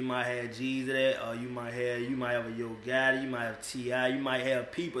mean? You might have G's of that, or you might have a Yo Gotti, you might have T.I., you might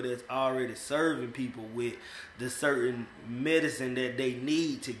have people that's already serving people with the certain medicine that they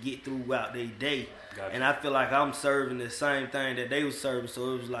need to get throughout their day. Gotcha. And I feel like I'm serving the same thing that they was serving.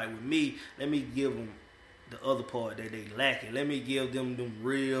 So it was like with me, let me give them the other part that they lacking. Let me give them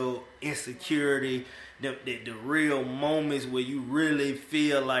real insecurity, the real moments where you really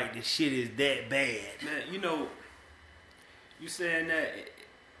feel like the shit is that bad. Man, you saying that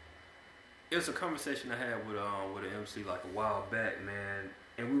it was a conversation I had with an MC like a while back, man,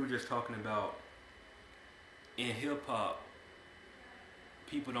 and we were just talking about in hip hop,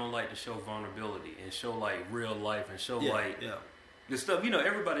 people don't like to show vulnerability and show like real life and show the stuff.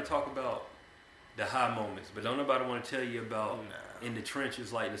 Everybody talk about the high moments, but don't nobody want to tell you about in the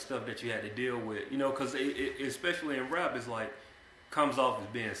trenches, like the stuff that you had to deal with. Because it especially in rap, it's like comes off as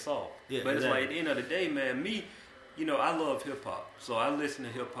being soft. Yeah, but it's like at the end of the day, man, me, I love hip hop, so I listen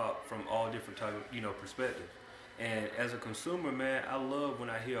to hip hop from all different type of perspectives. And as a consumer, man, I love when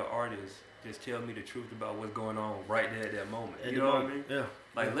I hear artists just tell me the truth about what's going on right there at that moment. You know what I mean? Yeah.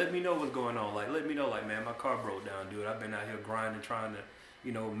 Like, let me know what's going on. Like, let me know, like, man, my car broke down, dude. I've been out here grinding, trying to,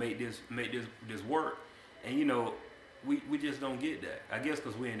 make this work. And, we just don't get that. I guess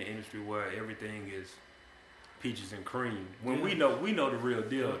because we're in the industry where everything is peaches and cream. When we know the real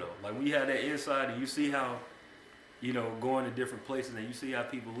deal, though. Like, we have that inside, and you see how, going to different places, and you see how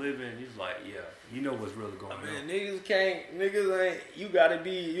people living, it's like, yeah, you know what's really going on. Niggas ain't, you gotta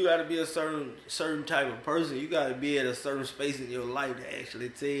be a certain type of person. You gotta be at a certain space in your life to actually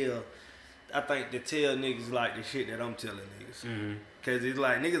tell, I think to tell niggas like the shit that I'm telling niggas. Mm-hmm. Cause it's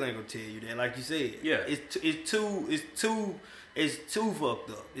like, niggas ain't gonna tell you that, like you said. Yeah. It's too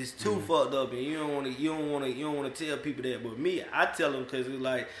fucked up. It's too fucked up, and you don't wanna tell people that. But me, I tell them cause it's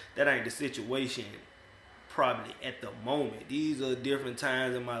like, that ain't the situation probably at the moment. These are different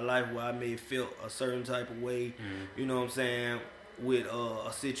times in my life where I may feel a certain type of way, you know what I'm saying, with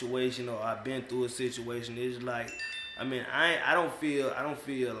a situation, or I've been through a situation. It's like, I mean, I don't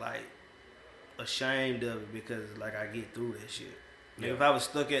feel like ashamed of it, because like I get through that shit. Yeah. If I was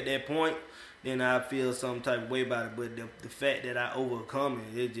stuck at that point, then I feel some type of way about it. But the fact that I overcome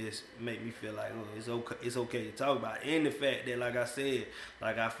it just make me feel like, it's okay to talk about it. And the fact that, like I said,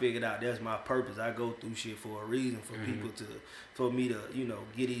 like I figured out that's my purpose. I go through shit for a reason, for me to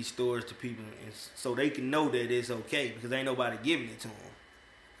get these stories to people, and so they can know that it's okay, because ain't nobody giving it to them.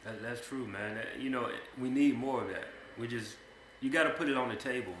 That's true, man. We need more of that. You got to put it on the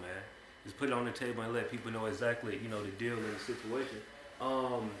table, man. Just put it on the table and let people know exactly, the deal in the situation.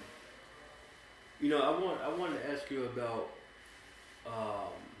 I wanted to ask you about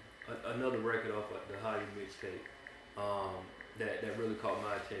another record off of the High mixtape that really caught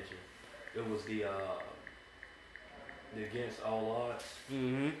my attention. It was the Against All Odds.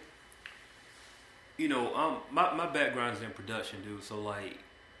 Mm-hmm. My background is in production, dude. So like,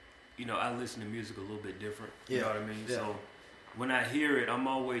 I listen to music a little bit different. You know what I mean? Yeah. So when I hear it, I'm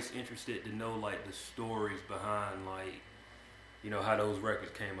always interested to know like the stories behind like, how those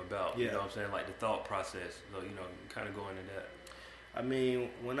records came about. Yeah. You know what I'm saying? Like the thought process. So, kind of go into that. I mean,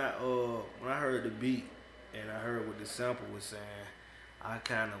 when I heard the beat and I heard what the sample was saying, I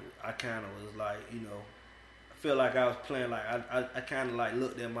kind of was like, I feel like I was playing like I kind of like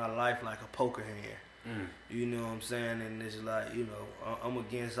looked at my life like a poker hand. You know what I'm saying? And it's like, I'm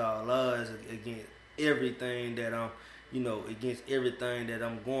against all odds, against everything that I'm, against everything that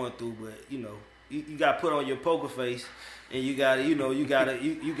I'm going through. But you got to put on your poker face, and you got even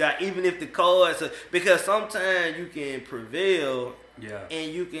if the cards are, because sometimes you can prevail. Yeah.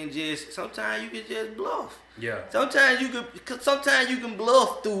 And sometimes you can just bluff. Yeah. Sometimes you can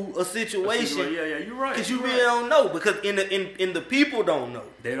bluff through a situation. Yeah, you're right. Because you really don't know. Because in the people don't know.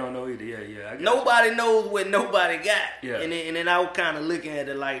 They don't know either. Yeah. Nobody knows what nobody got. Yeah. And then I was kind of looking at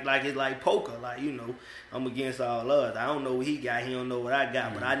it like it's like poker. Like, I'm against all odds. I don't know what he got. He don't know what I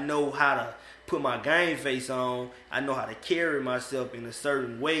got. But I know how to put my game face on. I know how to carry myself in a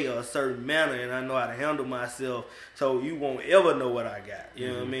certain way or a certain manner, and I know how to handle myself, so you won't ever know what I got. You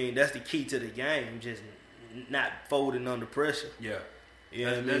know what I mean? That's the key to the game, just not folding under pressure. Yeah.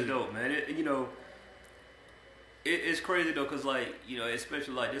 That's dope, man. It's crazy though, cause like,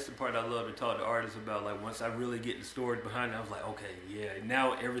 especially like this is the part I love to talk to artists about. Like once I really get the stories behind it, I was like, okay, yeah,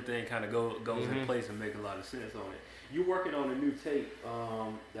 now everything kind of goes in place and make a lot of sense on it. You're working on a new tape,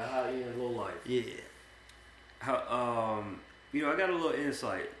 the HighEndLowLife. Yeah. How I got a little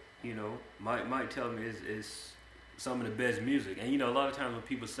insight. Mike tell me it's some of the best music, and a lot of times when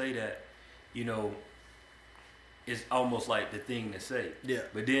people say that, it's almost like the thing to say. Yeah.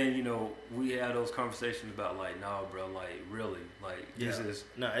 But then we have those conversations about like, nah, bro, like really, like this is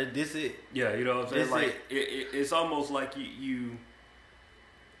this it. Yeah, you know what I'm saying? This like it's almost like you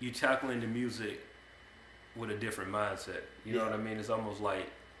tackling the music with a different mindset. You know what I mean? It's almost like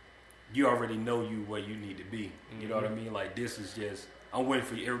you already know you where you need to be. You know what I mean? Like, this is just, I'm waiting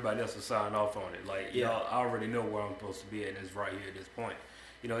for everybody else to sign off on it. Like, y'all, I already know where I'm supposed to be, and it's right here at this point.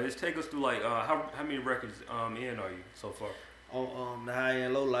 You know, just take us through, like, how many records in are you so far? On the High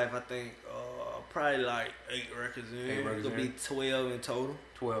End Low Life, I think probably like 8 records in. It'll be 12 in total.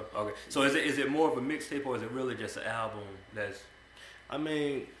 12. Okay. So is it more of a mixtape, or is it really just an album? I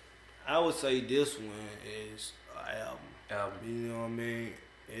mean, I would say this one is an album. You know what I mean?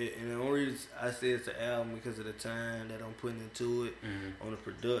 And the only reason I say it's an album because of the time that I'm putting into it on the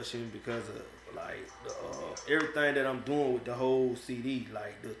production, because of like everything that I'm doing with the whole CD,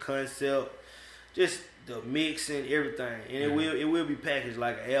 like the concept, just the mixing, everything, and it will be packaged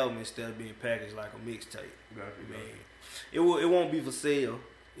like an album instead of being packaged like a mixtape. It won't be for sale.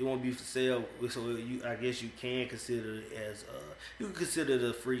 It won't be for sale. So I guess you can consider it as you can consider it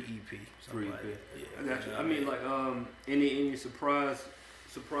a free EP. Free EP. Like that. Yeah, I got you. I mean, like any surprise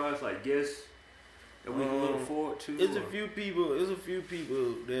like guests that we can look forward to. There's a few people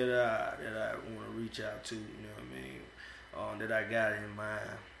that I want to reach out to. You know what I mean? That I got in mind,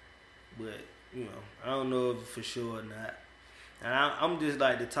 but you know, I don't know if for sure or not. And I'm just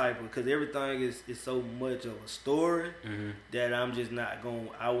like the type of, because everything is so much of a story that I'm just not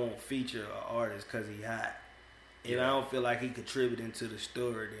I won't feature an artist because he hot. If I don't feel like he contributing to the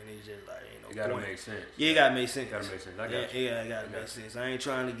story, then it's just like, you know, it gotta make sense. Yeah, it gotta make sense. I got you. Yeah, it gotta make sense. I ain't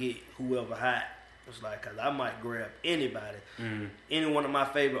trying to get whoever hot. It's like, cause I might grab anybody, any one of my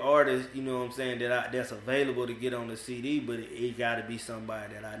favorite artists. You know what I'm saying, that's available to get on the CD, but it gotta be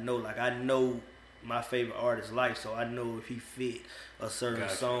somebody that I know. Like, I know my favorite artist's life, so I know if he fit a certain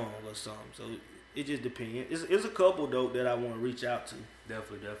song or something. So it just depends. It's a couple though that I want to reach out to.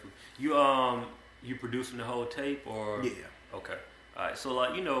 Definitely. You producing the whole tape, or? Yeah. Okay. All right. So,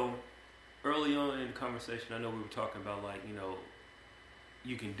 like, you know, early on in the conversation, I know we were talking about, like, you know,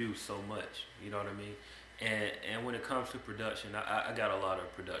 you can do so much. You know what I mean? And when it comes to production, I got a lot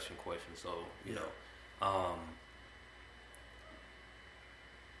of production questions. So, you know,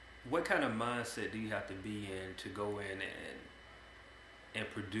 what kind of mindset do you have to be in to go in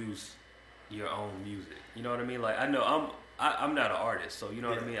and produce your own music? You know what I mean? Like, I know I'm not an artist, so you know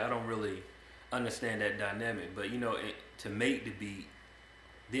what I mean? I don't really understand that dynamic, but you know, to make the beat,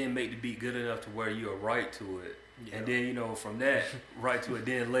 then make the beat good enough to where you'll write to it, and then, you know, from that write to it,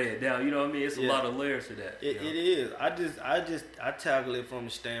 then lay it down. You know what I mean? It's a lot of layers to that. It is. I tackle it from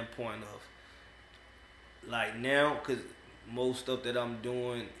the standpoint of, like, now, because most stuff that I'm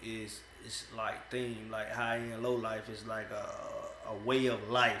doing is like theme, like High End Low Life is like a way of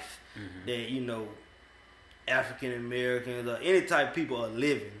life that, you know, African Americans or any type of people are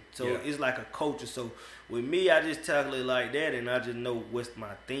living. So it's like a culture. So with me, I just tackle it like that, and I just know what's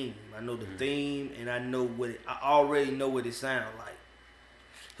my theme. I know the theme, and I know I already know what it sounds like.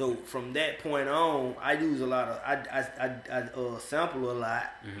 So from that point on, I use a lot of I sample a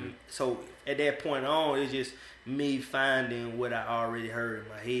lot. So at that point on, it's just me finding what I already heard in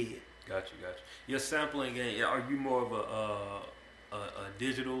my head. Got you. Your sampling, are you more of a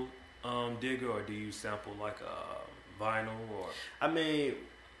digital digger, or do you sample like a vinyl? Or I mean,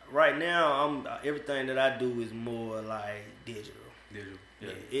 right now everything that I do is more like digital.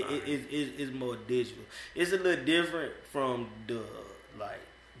 It's more digital. It's a little different from the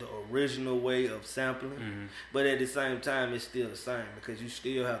original way of sampling, but at the same time, it's still the same, because you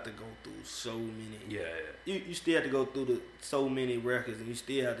still have to go through so many. You still have to go through so many records, and you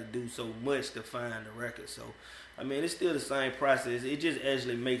still have to do so much to find the record. So, I mean, it's still the same process. It just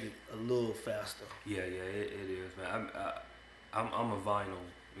actually makes it a little faster. It is, man. I'm a vinyl,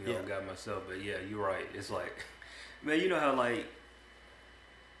 guy myself, but yeah, you're right. It's like, man, you know how, like,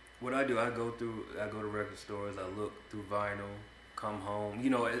 what I do, I go to record stores, I look through vinyl, come home,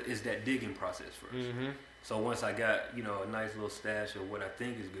 you know, it's that digging process first. So once I got, you know, a nice little stash of what I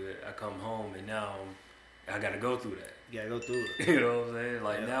think is good, I come home, and now I got to go through that. You got to go through it. You know what I'm saying?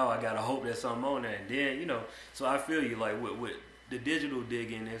 Like, now I got to hope there's something on there. And then, you know, so I feel you, like, with the digital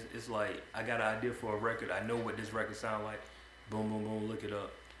digging, it's like, I got an idea for a record. I know what this record sound like. Boom, boom, boom, look it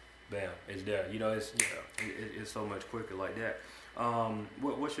up. Bam, it's there. You know, it's so much quicker like that.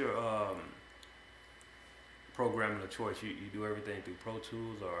 What's your programming of choice? You do everything through Pro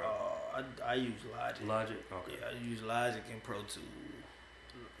Tools, or? I use Logic. Logic? Okay. Yeah, I use Logic and Pro Tools.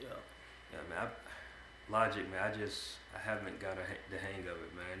 Yeah. Yeah, man. Logic, man. I haven't got the hang of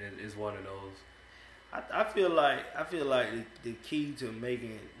it, man. It's one of those. I feel like the key to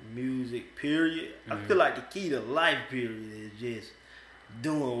making music, period. I feel like the key to life, period, is just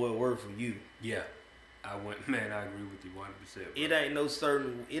doing what works for you. Yeah. I agree with you 100%.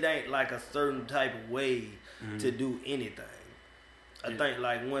 It ain't like a certain type of way to do anything. I think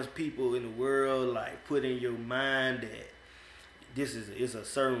like once people in the world like put in your mind that this is a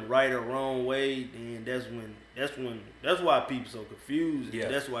certain right or wrong way, then that's why people so confused. Yeah.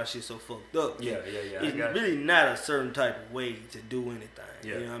 That's why shit's so fucked up. Yeah. It's really not a certain type of way to do anything.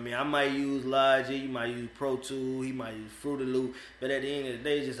 Yeah. You know what I mean? I might use Logic, you might use Pro Tools, he might use Fruity Loop, but at the end of the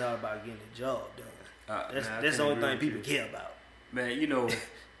day, it's just all about getting the job done. That's the only thing people care about. Man, you know,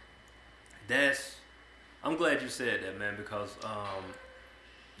 I'm glad you said that, man, because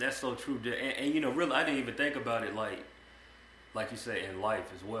that's so true. And you know, really, I didn't even think about it like you say in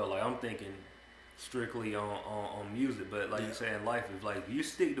life as well. Like I'm thinking strictly on music, but like you say in life, is like you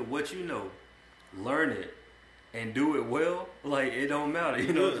stick to what you know, learn it, and do it well. Like it don't matter,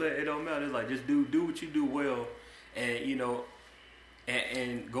 you know what I'm saying? It don't matter. It's like just do what you do well, and you know,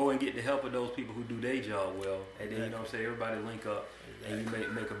 and go and get the help of those people who do their job well, and then you know what I'm saying, everybody link up and you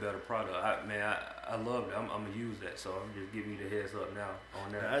make a better product. I love it. I'm gonna use that, so I'm just giving you the heads up now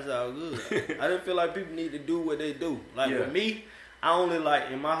on that. That's all good. I just feel like people need to do what they do. Like with me, I only like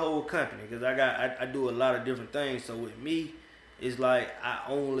in my whole company because I do a lot of different things. So with me, it's like I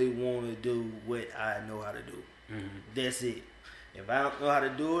only want to do what I know how to do. Mm-hmm. That's it. If I don't know how to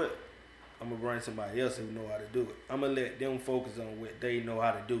do it, I'm gonna bring somebody else who know how to do it. I'm gonna let them focus on what they know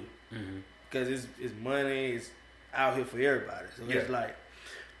how to do. Because it's money, it's out here for everybody. So it's like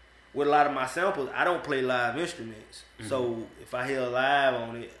with a lot of my samples, I don't play live instruments. So if I hear live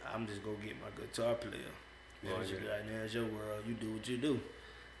on it, I'm just gonna get my guitar player. Right now it's your world. You do what you do.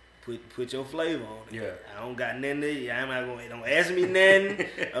 Put your flavor on it. Yeah. I don't got nothing to, I'm not gonna, don't ask me nothing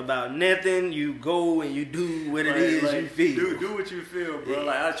about nothing. You go and you do what it is you feel. Do what you feel, bro.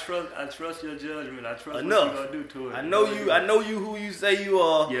 Like I trust your judgment. I trust what you're gonna do to it. I know you who you say you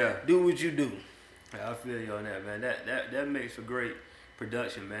are. Yeah. Do what you do. Yeah, I feel you on that, man. That makes for great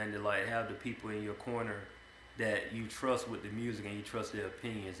production, man, to like have the people in your corner that you trust with the music and you trust their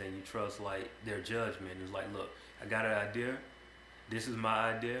opinions and you trust like their judgment. It's like, look, I got an idea. This is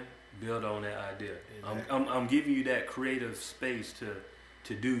my idea. Build on that idea. Exactly. I'm giving you that creative space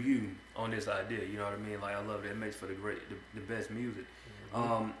to do you on this idea. You know what I mean? Like I love that. It makes for the best music.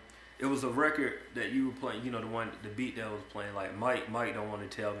 It was a record that you were playing. You know, the beat that was playing. Like Mike don't want to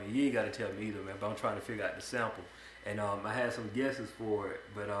tell me. You ain't got to tell me either, man. But I'm trying to figure out the sample. And I had some guesses for it,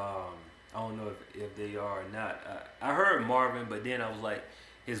 but I don't know if they are or not. I heard Marvin, but then I was like,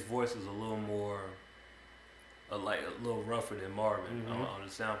 his voice is a little more. Like a little rougher than Marvin on the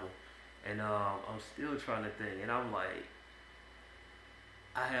sample, and I'm still trying to think, and I'm like,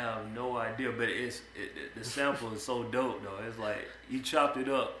 I have no idea, but the sample is so dope though. It's like you chopped it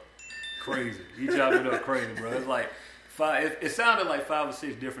up crazy. Bro. It's like it sounded like 5 or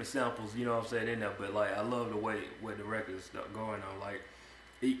 6 different samples, you know what I'm saying, in there, but like I love the way where the record is going on. Like,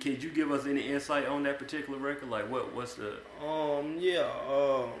 could you give us any insight on that particular record? Like what's the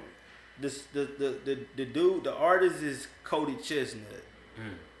The dude, the artist is Cody Chestnut.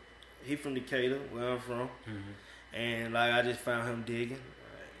 He from Decatur, where I'm from, and like I just found him digging.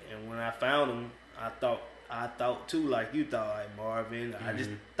 And when I found him, I thought too, like you thought, like Marvin. I just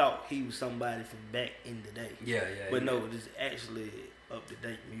thought he was somebody from back in the day. Yeah. But no, this is actually up to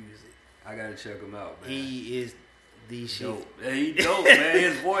date music. I gotta check him out, man. He is the shit. Yeah, he dope, man.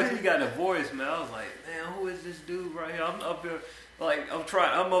 His voice, he got a voice, man. I was like, man, who is this dude right here? I'm up here. Like,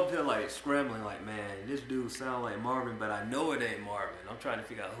 I'm up here, like, scrambling, like, man, this dude sound like Marvin, but I know it ain't Marvin. I'm trying to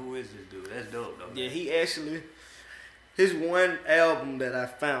figure out who is this dude. That's dope, though. Yeah, he actually, his one album that I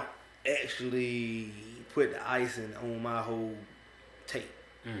found actually put the icing on my whole tape.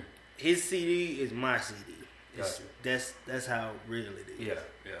 His CD is my CD. Gotcha. That's how real it is.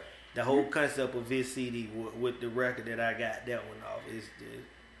 Yeah. The whole concept of his CD with the record that I got that one off is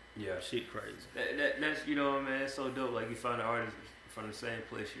just shit crazy. That's, you know, man, it's so dope. Like you find an artist from the same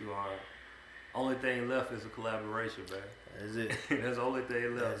place you are. Only thing left is a collaboration, man. That's it. That's the only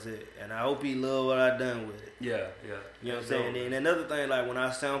thing left. That's it. And I hope he love what I done with it. Yeah. You know what I'm saying? And another thing, like when I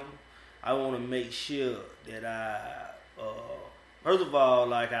sample, I want to make sure that I, first of all,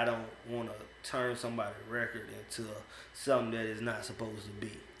 like I don't want to turn somebody's record into something that is not supposed to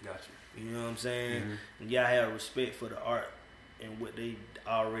be. Gotcha. You know what I'm saying? And y'all have respect for the art and what they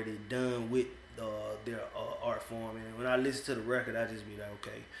already done with their art form. And when I listen to the record, I just be like,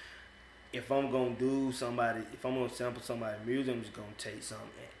 okay, if I'm gonna sample somebody's music, I'm just gonna take something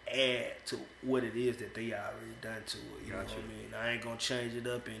and add to what it is that they already done to it. You know what I mean? I ain't gonna change it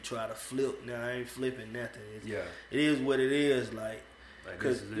up and try to flip. Now I ain't flipping nothing. It is what it is. Like,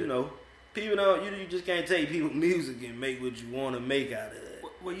 cause you know, people don't. You just can't take people's music and make what you want to make out of it.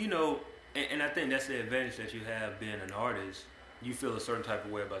 Well, you know, and I think that's the advantage that you have being an artist. you feel a certain type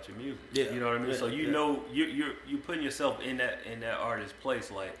of way about your music. Yeah. You know what I mean? Yeah, So you know you're putting yourself in that artist's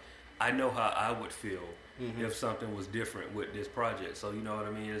place. Like, I know how I would feel if something was different with this project. So you know what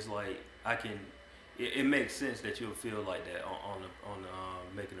I mean? It's like it makes sense that you'll feel like that on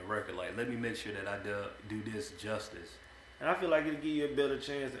making a record. Like, let me make sure that I do this justice. And I feel like it'll give you a better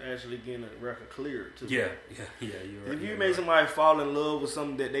chance to actually getting a record cleared too. Yeah, you're right. If you make somebody fall in love with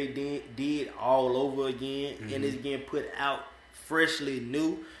something that they did all over again, and it's getting put out freshly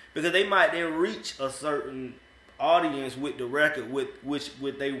new, because they might then reach a certain audience with the record with which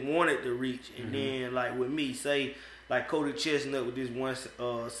they wanted to reach, and then like with me, say like Cody Chestnut with this one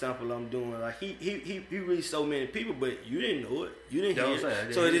sample I'm doing, like he reached so many people, but you didn't know it, you didn't hear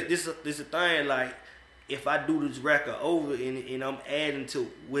it. So this a thing, like if I do this record over and I'm adding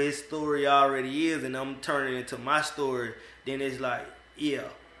to where his story already is, and I'm turning it into my story, then it's like, yeah.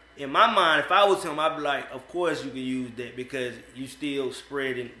 In my mind, if I was him, I'd be like, of course you can use that, because you still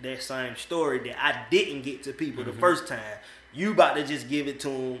spreading that same story that I didn't get to people the first time. You about to just give it to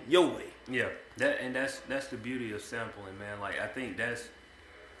them your way. Yeah, that's the beauty of sampling, man. Like, I think that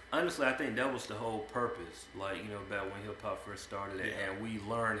was the whole purpose. Like, you know, back when hip hop first started, and we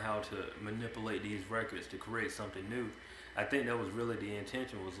learned how to manipulate these records to create something new. I think that was really the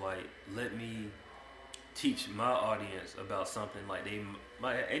intention. Was like, let me teach my audience about something like they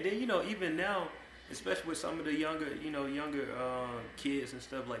might, and then, you know, even now, especially with some of the younger kids and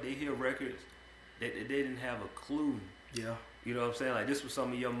stuff, like they hear records that they didn't have a clue. Yeah. You know what I'm saying? Like, this was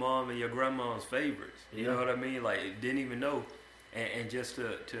some of your mom and your grandma's favorites. You know what I mean? Like, didn't even know, and just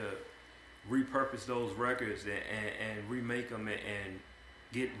to repurpose those records and remake them and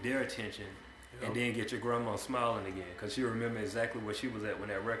get their attention. Yep. And then get your grandma smiling again, because she remember exactly where she was at when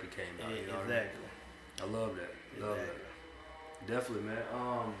that record came out. You know what I mean? I love that. Love that. Definitely, man.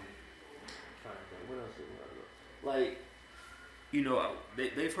 What else? Like, you know,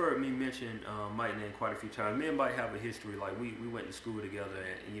 they've heard me mention Mike name quite a few times. Me and Mike have a history. Like, we went to school together,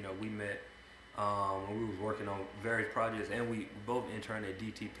 and you know, we met when we was working on various projects, and we both interned at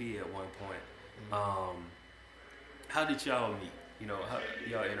DTP at one point. How did y'all meet? You know, how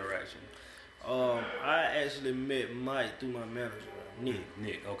y'all interaction? I actually met Mike through my manager, Nick.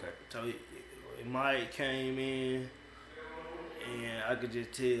 Nick, okay. So Mike came in, and I could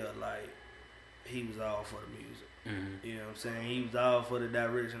just tell, like, he was all for the music. You know what I'm saying? He was all for the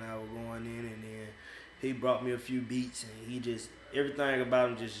direction I was going in, and then he brought me a few beats, and he just, everything about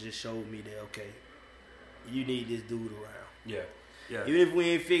him just showed me that, okay, you need this dude around. Yeah. Even if we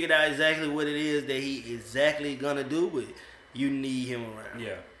ain't figured out exactly what it is that he exactly gonna do with it, you need him around.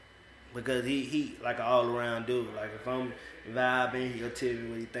 Yeah. Because he like an all around dude. Like, if I'm vibing, he'll tell me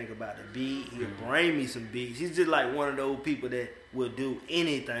what he think about the beat. He'll bring me some beats. He's just like one of those people that will do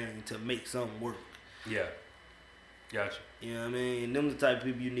anything to make something work. Yeah. Gotcha. You know what I mean? And them the type of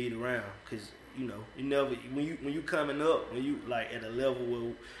people you need around. Because, you know, you never, when you coming up, when you like at a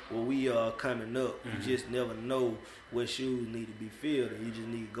level where we are coming up, you just never know what shoes need to be filled, and you just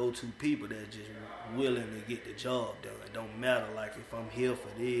need go-to people that just willing to get the job done. It don't matter, like, if I'm here for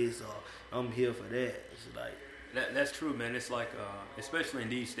this or I'm here for that. It's like that's true, man. It's like especially in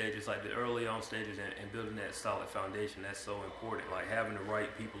these stages, like the early on stages, and building that solid foundation. That's so important. Like, having the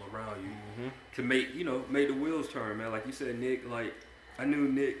right people around you to make the wheels turn, man. Like you said, Nick. Like, I knew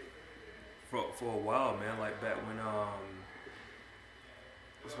Nick for a while, man. Like, back when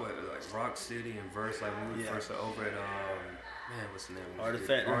like Rock City and Verse, like when we first were over at what's the name?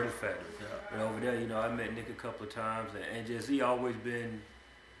 Artifact. Yeah. And over there, you know, I met Nick a couple of times, and just he always been,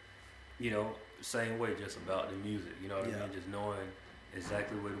 you know, same way, just about the music. You know what I mean? Just knowing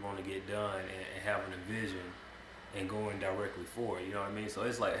exactly what we want to get done, and having a vision and going directly for it. You know what I mean? So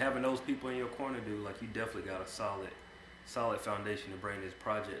it's like having those people in your corner, dude. Like, you definitely got a solid foundation to bring this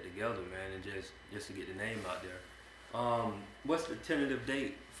project together, man, and just to get the name out there. What's the tentative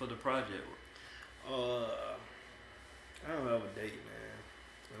date for the project? I don't have a date,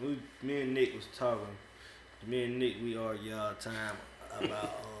 man. Me and Nick was talking. Me and Nick, we argue all the time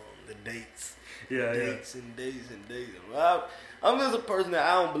about the dates. Dates. I'm just a person that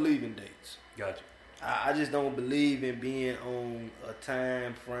I don't believe in dates. Gotcha. I just don't believe in being on a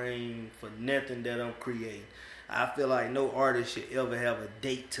time frame for nothing that I'm creating. I feel like no artist should ever have a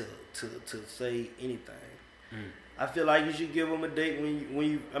date to say anything. I feel like you should give them a date when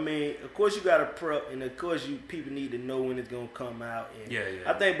you. I mean, of course you gotta prep, and of course people need to know when it's gonna come out. And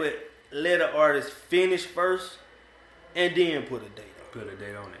I think, but let an artist finish first, and then put a date on. Put a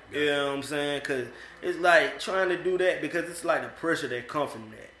date on it. You know what I'm saying? Because it's like trying to do that, because it's like the pressure that comes from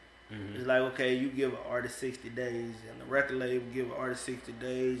that. Mm-hmm. It's like, okay, you give an artist 60 days, and the record label give an artist 60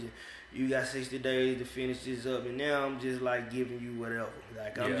 days, and you got 60 days to finish this up, and now I'm just like giving you whatever.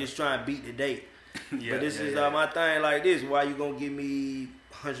 Like I'm just trying to beat the date. But this is my thing like this. Why you gonna give me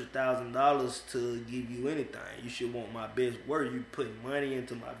 $100,000 to give you anything? You should want my best work. You putting money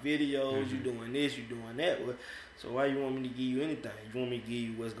into my videos. You doing this. You doing that. So why you want me to give you anything? You want me to give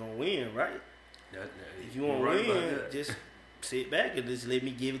you what's gonna win, right? If you want to win, just sit back and just let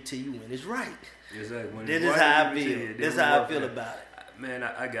me give it to you when it's right. Exactly. This is how I feel. That's how I feel about it. Man,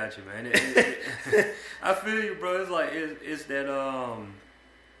 I got you, man. I feel you, bro. It's like it's that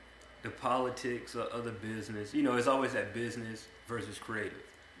the politics of the business. You know, it's always that business versus creative.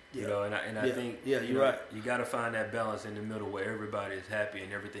 You know, and I think you're right. You got to find that balance in the middle where everybody is happy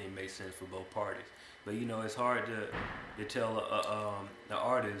and everything makes sense for both parties. But you know, it's hard to tell the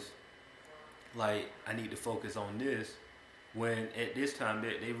artist like I need to focus on this when at this time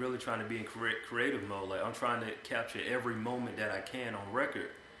they really trying to be in creative mode. Like I'm trying to capture every moment that I can on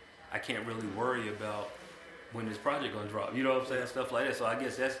record. I can't really worry about when this project gonna drop. You know what I'm saying? Stuff like that. So I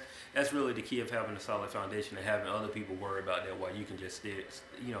guess that's really the key of having a solid foundation and having other people worry about that while you can just stay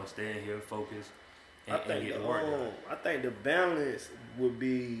in here, focus, and get the work done. I think the balance would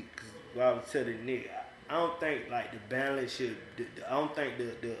be, cause what I was telling Nick, I don't think like the balance should. I don't think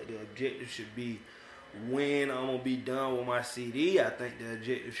the objective should be when I'm gonna be done with my CD. I think the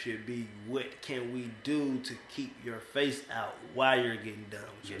objective should be what can we do to keep your face out while you're getting done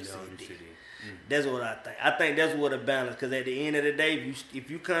with your CD. That's what I think. I think that's what a balance. Because at the end of the day, if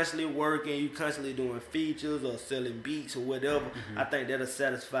you constantly working, you constantly doing features or selling beats or whatever, I think that'll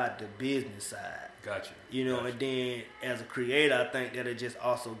satisfy the business side. Gotcha. You know, and then as a creator, I think that'll just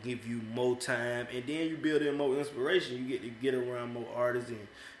also give you more time, and then you build in more inspiration. You get to get around more artists, and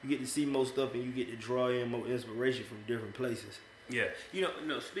you get to see more stuff, and you get to draw in more inspiration from different places. Yeah. You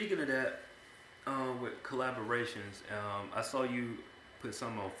know, speaking of that, with collaborations, I saw you put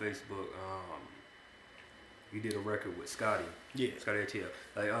something on Facebook. You did a record with Scotty. Yeah. Scotty ATL.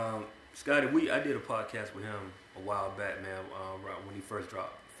 Like Scotty, I did a podcast with him a while back, man. When he first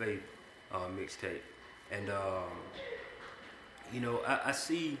dropped Faith mixtape, and you know, I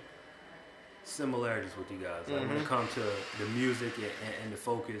see similarities with you guys. Like when it comes to the music and the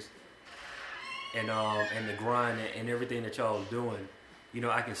focus, and the grind and everything that y'all doing. You know,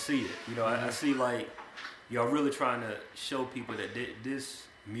 I can see it. You know, I see like y'all really trying to show people that this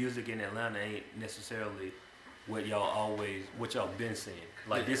music in Atlanta ain't necessarily what y'all been seeing.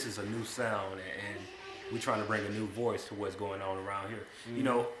 Like this is a new sound, and we trying to bring a new voice to what's going on around here. You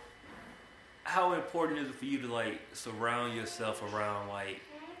know, how important is it for you to like surround yourself around like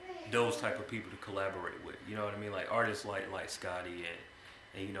those type of people to collaborate with? You know what I mean? Like artists like Scotty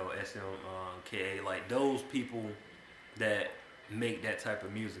and you know SMKA, like those people that make that type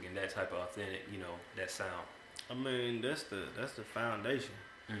of music and that type of authentic, you know, that sound. I mean, that's the foundation.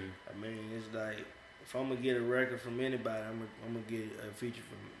 I mean, it's like if I'm gonna get a record from anybody, I'm gonna get a feature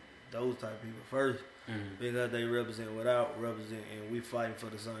from those type of people first, because they represent what I represent, and we fighting for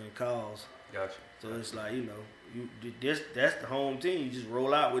the same cause. Gotcha. So it's like, you know, that's the home team. You just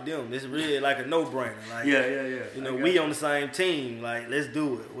roll out with them. It's really like a no-brainer. Like, yeah. You know, we on the same team. Like, let's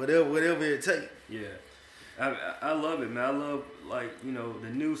do it. Whatever it takes. Yeah. I love it, man. I love, like, you know, the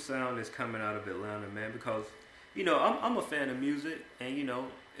new sound that's coming out of Atlanta, man, because, you know, I'm a fan of music, and, you know,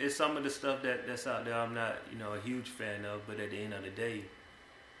 it's some of the stuff that's out there I'm not, you know, a huge fan of, but at the end of the day,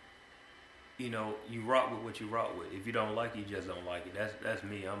 you know, you rock with what you rock with. If you don't like it, you just don't like it. That's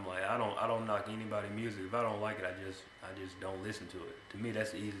me. I'm like, I don't knock anybody's music. If I don't like it, I just don't listen to it. To me,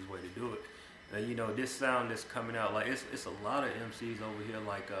 that's the easiest way to do it. And, you know, this sound that's coming out, like it's a lot of MCs over here,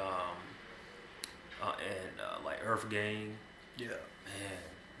 like like Earth Gang. Yeah. Man,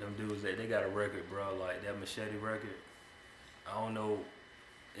 them dudes, they got a record, bro. Like that Machete record. I don't know.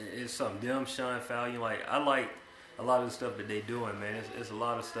 It's something. Them, Sean Fallion. Like I like a lot of the stuff that they doing, man. It's a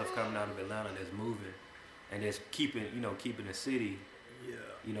lot of stuff coming out of Atlanta that's moving, and it's keeping the city. Yeah.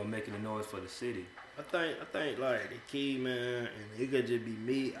 You know, making a noise for the city. I think like the key, man, and it could just be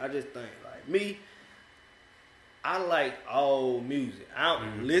me. I just think like me. I like all music. I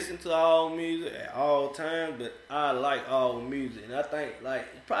don't listen to all music at all times, but I like all music. And I think like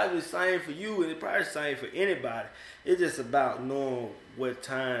it's probably the same for you, and it's probably the same for anybody. It's just about knowing what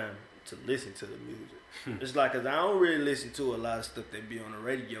time to listen to the music. It's like, cause I don't really listen to a lot of stuff that be on the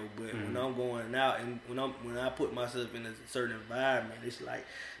radio, but when I'm going out and when I put myself in a certain environment, it's like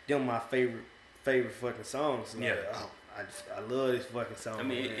them my favorite fucking songs. Like, I love this fucking song. I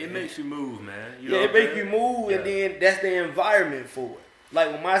mean, it makes you move, man. You know it makes you move, and then that's the environment for it.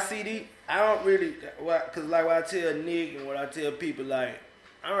 Like with my CD, I don't really, cause like what I tell Nick and what I tell people, like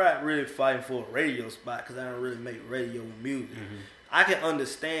I'm not really fighting for a radio spot because I don't really make radio music. I can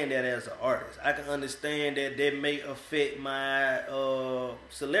understand that as an artist. I can understand that may affect my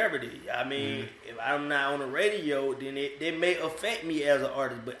celebrity. I mean, if I'm not on the radio, then it may affect me as an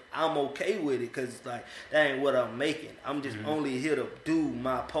artist, but I'm okay with it because it's like, that ain't what I'm making. I'm just only here to do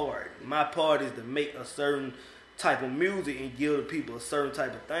my part. My part is to make a certain type of music and give the people a certain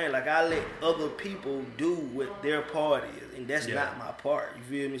type of thing. Like, I let other people do what their part is, and that's not my part. You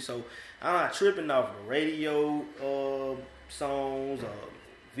feel me? So I'm not tripping off the radio songs or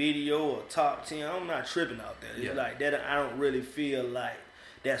video or top 10. I'm not tripping off that. It's like that. I don't really feel like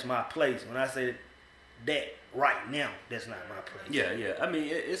that's my place. When I say that right now, that's not my place. Yeah. I mean,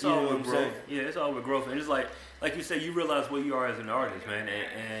 it's all with growth. Yeah, it's all with growth, and it's like you said, you realize what you are as an artist, man,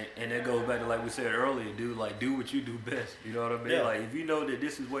 and that goes back to, like we said earlier, do what you do best. You know what I mean? Yeah. Like, if you know that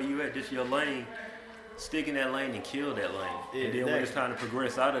this is where you at, this is your lane, stick in that lane and kill that lane. Yeah, and then when it's time to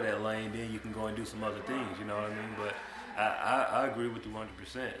progress out of that lane, then you can go and do some other things. You know what I mean? But I agree with you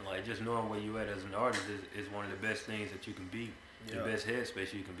 100%. Like, just knowing where you at as an artist is one of the best things that you can be, the best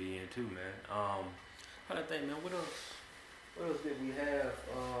headspace you can be in too, man. How to think, man, what else did we have?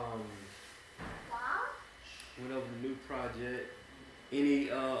 Went over the new project. Any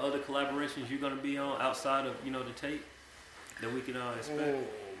other collaborations you're gonna be on outside of, the tape that we can expect?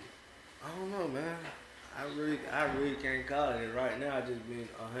 I don't know, man. I really can't call it right now. I just been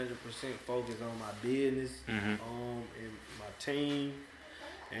 100% focused on my business, and my team,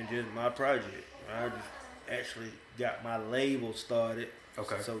 and just my project. I just actually got my label started.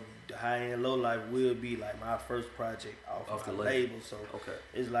 Okay. So the HighEndLowLife will be like my first project off my label. So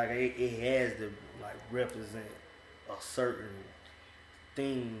it's like it has to like represent a certain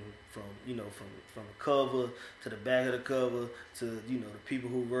thing from the cover to the back of the cover to the people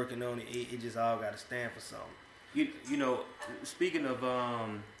who working on it. It just all got to stand for something. Speaking of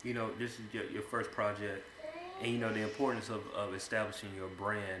this is your first project, and the importance of establishing your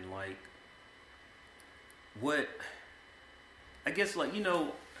brand. Like, what I guess, like, I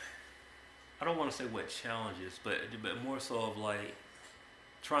don't want to say what challenges, but more so of like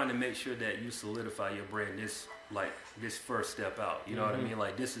trying to make sure that you solidify your brand. This first step out. You know what I mean?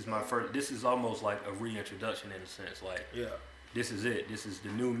 Like, this is my first. This is almost like a reintroduction in a sense. Like, this is it. This is the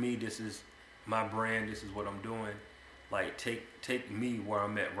new me. This is my brand. This is what I'm doing. Like, take me where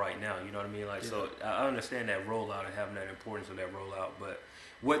I'm at right now. You know what I mean? Like, so I understand that rollout and having that importance of that rollout. But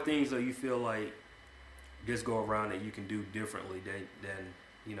what things do you feel like this go around that you can do differently than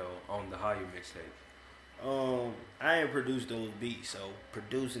on the Higher mixtape? I ain't produced those beats, so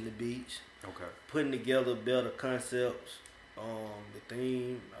producing the beats, putting together better concepts, the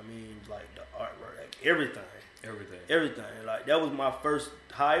theme, I mean, like the artwork, like everything. Like, that was my first.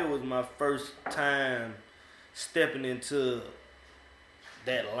 Higher was my first time stepping into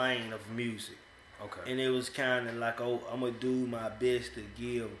that lane of music. And it was kind of like, I'm gonna do my best to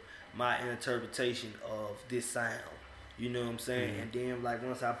give my interpretation of this sound. You know what I'm saying? And then, like,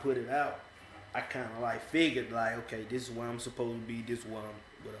 once I put it out, I kind of like figured, like, okay, this is where I'm supposed to be. This is what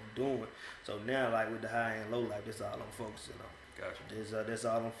I'm doing. So now, like, with the HighEndLowLife, that's all I'm focusing on. Gotcha. That's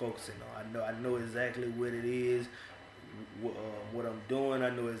all I'm focusing on. I know exactly what it is, what I'm doing. I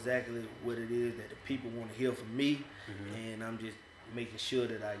know exactly what it is that the people want to hear from me, and I'm just making sure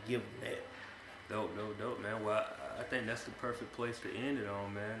that I give them that. Dope, man. Well, I think that's the perfect place to end it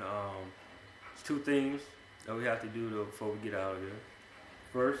on, man. There's two things that we have to do before we get out of here.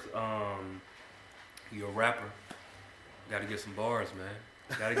 First, you're a rapper. Got to get some bars,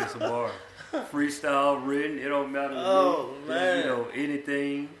 man. Got to get some bars. Freestyle, written, it don't matter. Man.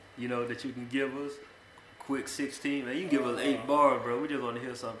 Anything, that you can give us. Quick 16, man. You can give us 8 bars, bro. We just want to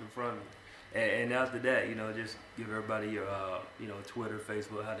hear something from you. And after that, just give everybody your, Twitter,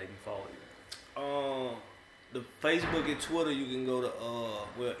 Facebook, how they can follow you. The Facebook and Twitter, you can go to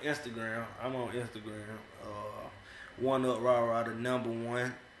Instagram. I'm on Instagram. One Up Rah the number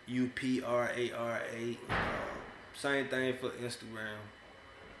 1 UPRARA. Same thing for Instagram,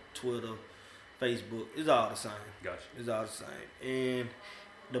 Twitter, Facebook. It's all the same. Gotcha. It's all the same. And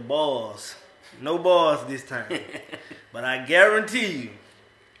the bars, no bars this time. But I guarantee you,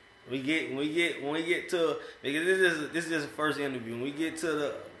 when we get to, because this is just the first interview. When we get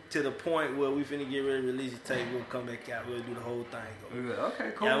to the point where we finna get ready to release the tape, we'll come back out. We'll do the whole thing.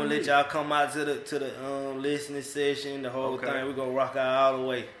 Okay, cool. I'm gonna let y'all come out to the listening session, the whole thing. We're gonna rock out all the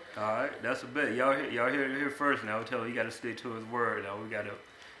way. All right, that's a bet. Y'all hear it here first. Now, I'll tell you, you gotta stick to his word. Now, we gotta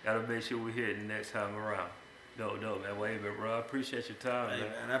make sure we hit it the next time around. Dope, man. Well, bro, I appreciate your time, hey,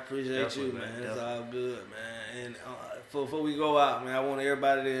 man. I appreciate you, man. It's all good, man. And before we go out, man, I want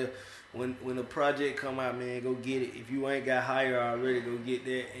everybody to when the project come out, man, go get it. If you ain't got Higher already, go get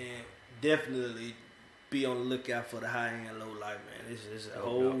that, and definitely be on the lookout for the High End Low Life, man. It's a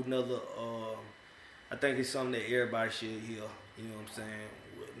whole nother. I think it's something that everybody should hear. You know what I'm saying?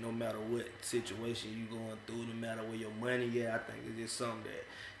 No matter what situation you going through, no matter where your money at, I think it's just something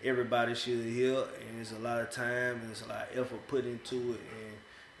that everybody should hear, and it's a lot of time and it's a lot of effort put into it, and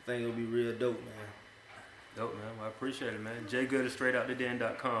I think it'll be real dope, man. Dope, man. Well, I appreciate it, man. JGood is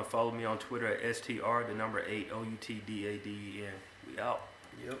straightoutthedan.com. Follow me on Twitter at STR, the number 8, OUTDADEN. We out.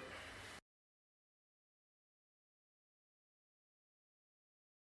 Yep.